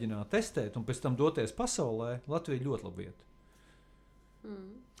 izmēģināt, testēt un pēc tam doties pasaulē, Latvija ļoti labi vieta.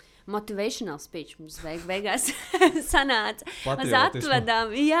 Motivational speech mums beigās sanāca. Mēs atvedām,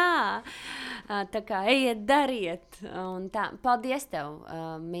 jā. Tā kā ejiet, dariet. Un tā, paldies tev,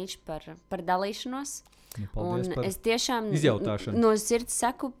 Mīļš, par dalīšanos. Paldies un par es tiešām no sirds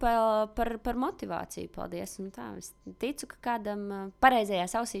saku par motivāciju. Paldies. Un tā, es ticu, ka kādam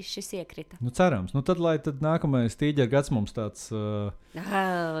pareizajās ausīs šis iekrita. Cerams. Tad, lai nākamais tīģera gads mums tāds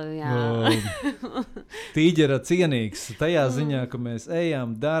tīģera cienīgs tajā ziņā, ka mēs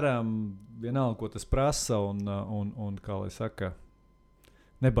ejam, darām vienalga, ko tas prasa un kā lai saka,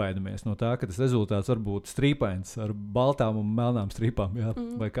 nebaidamies no tā, ka tas rezultāts var būt strīpains ar baltām un melnām strīpām, jā?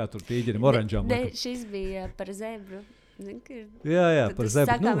 Vai kā tur tīģerim oranžām. Šis bija par zebru. Jā, par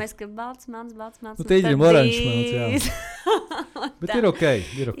zebru. Sakāmies, ka balts, melns. Tīģerim oranžs melns, jā. Bet ir ok.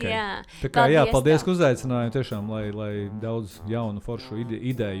 Jā. Tā kā paldies, ka uzaicināju tiešām, lai daudz jaunu foršu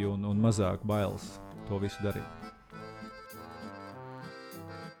ideju un mazāk bailes to visu darīt.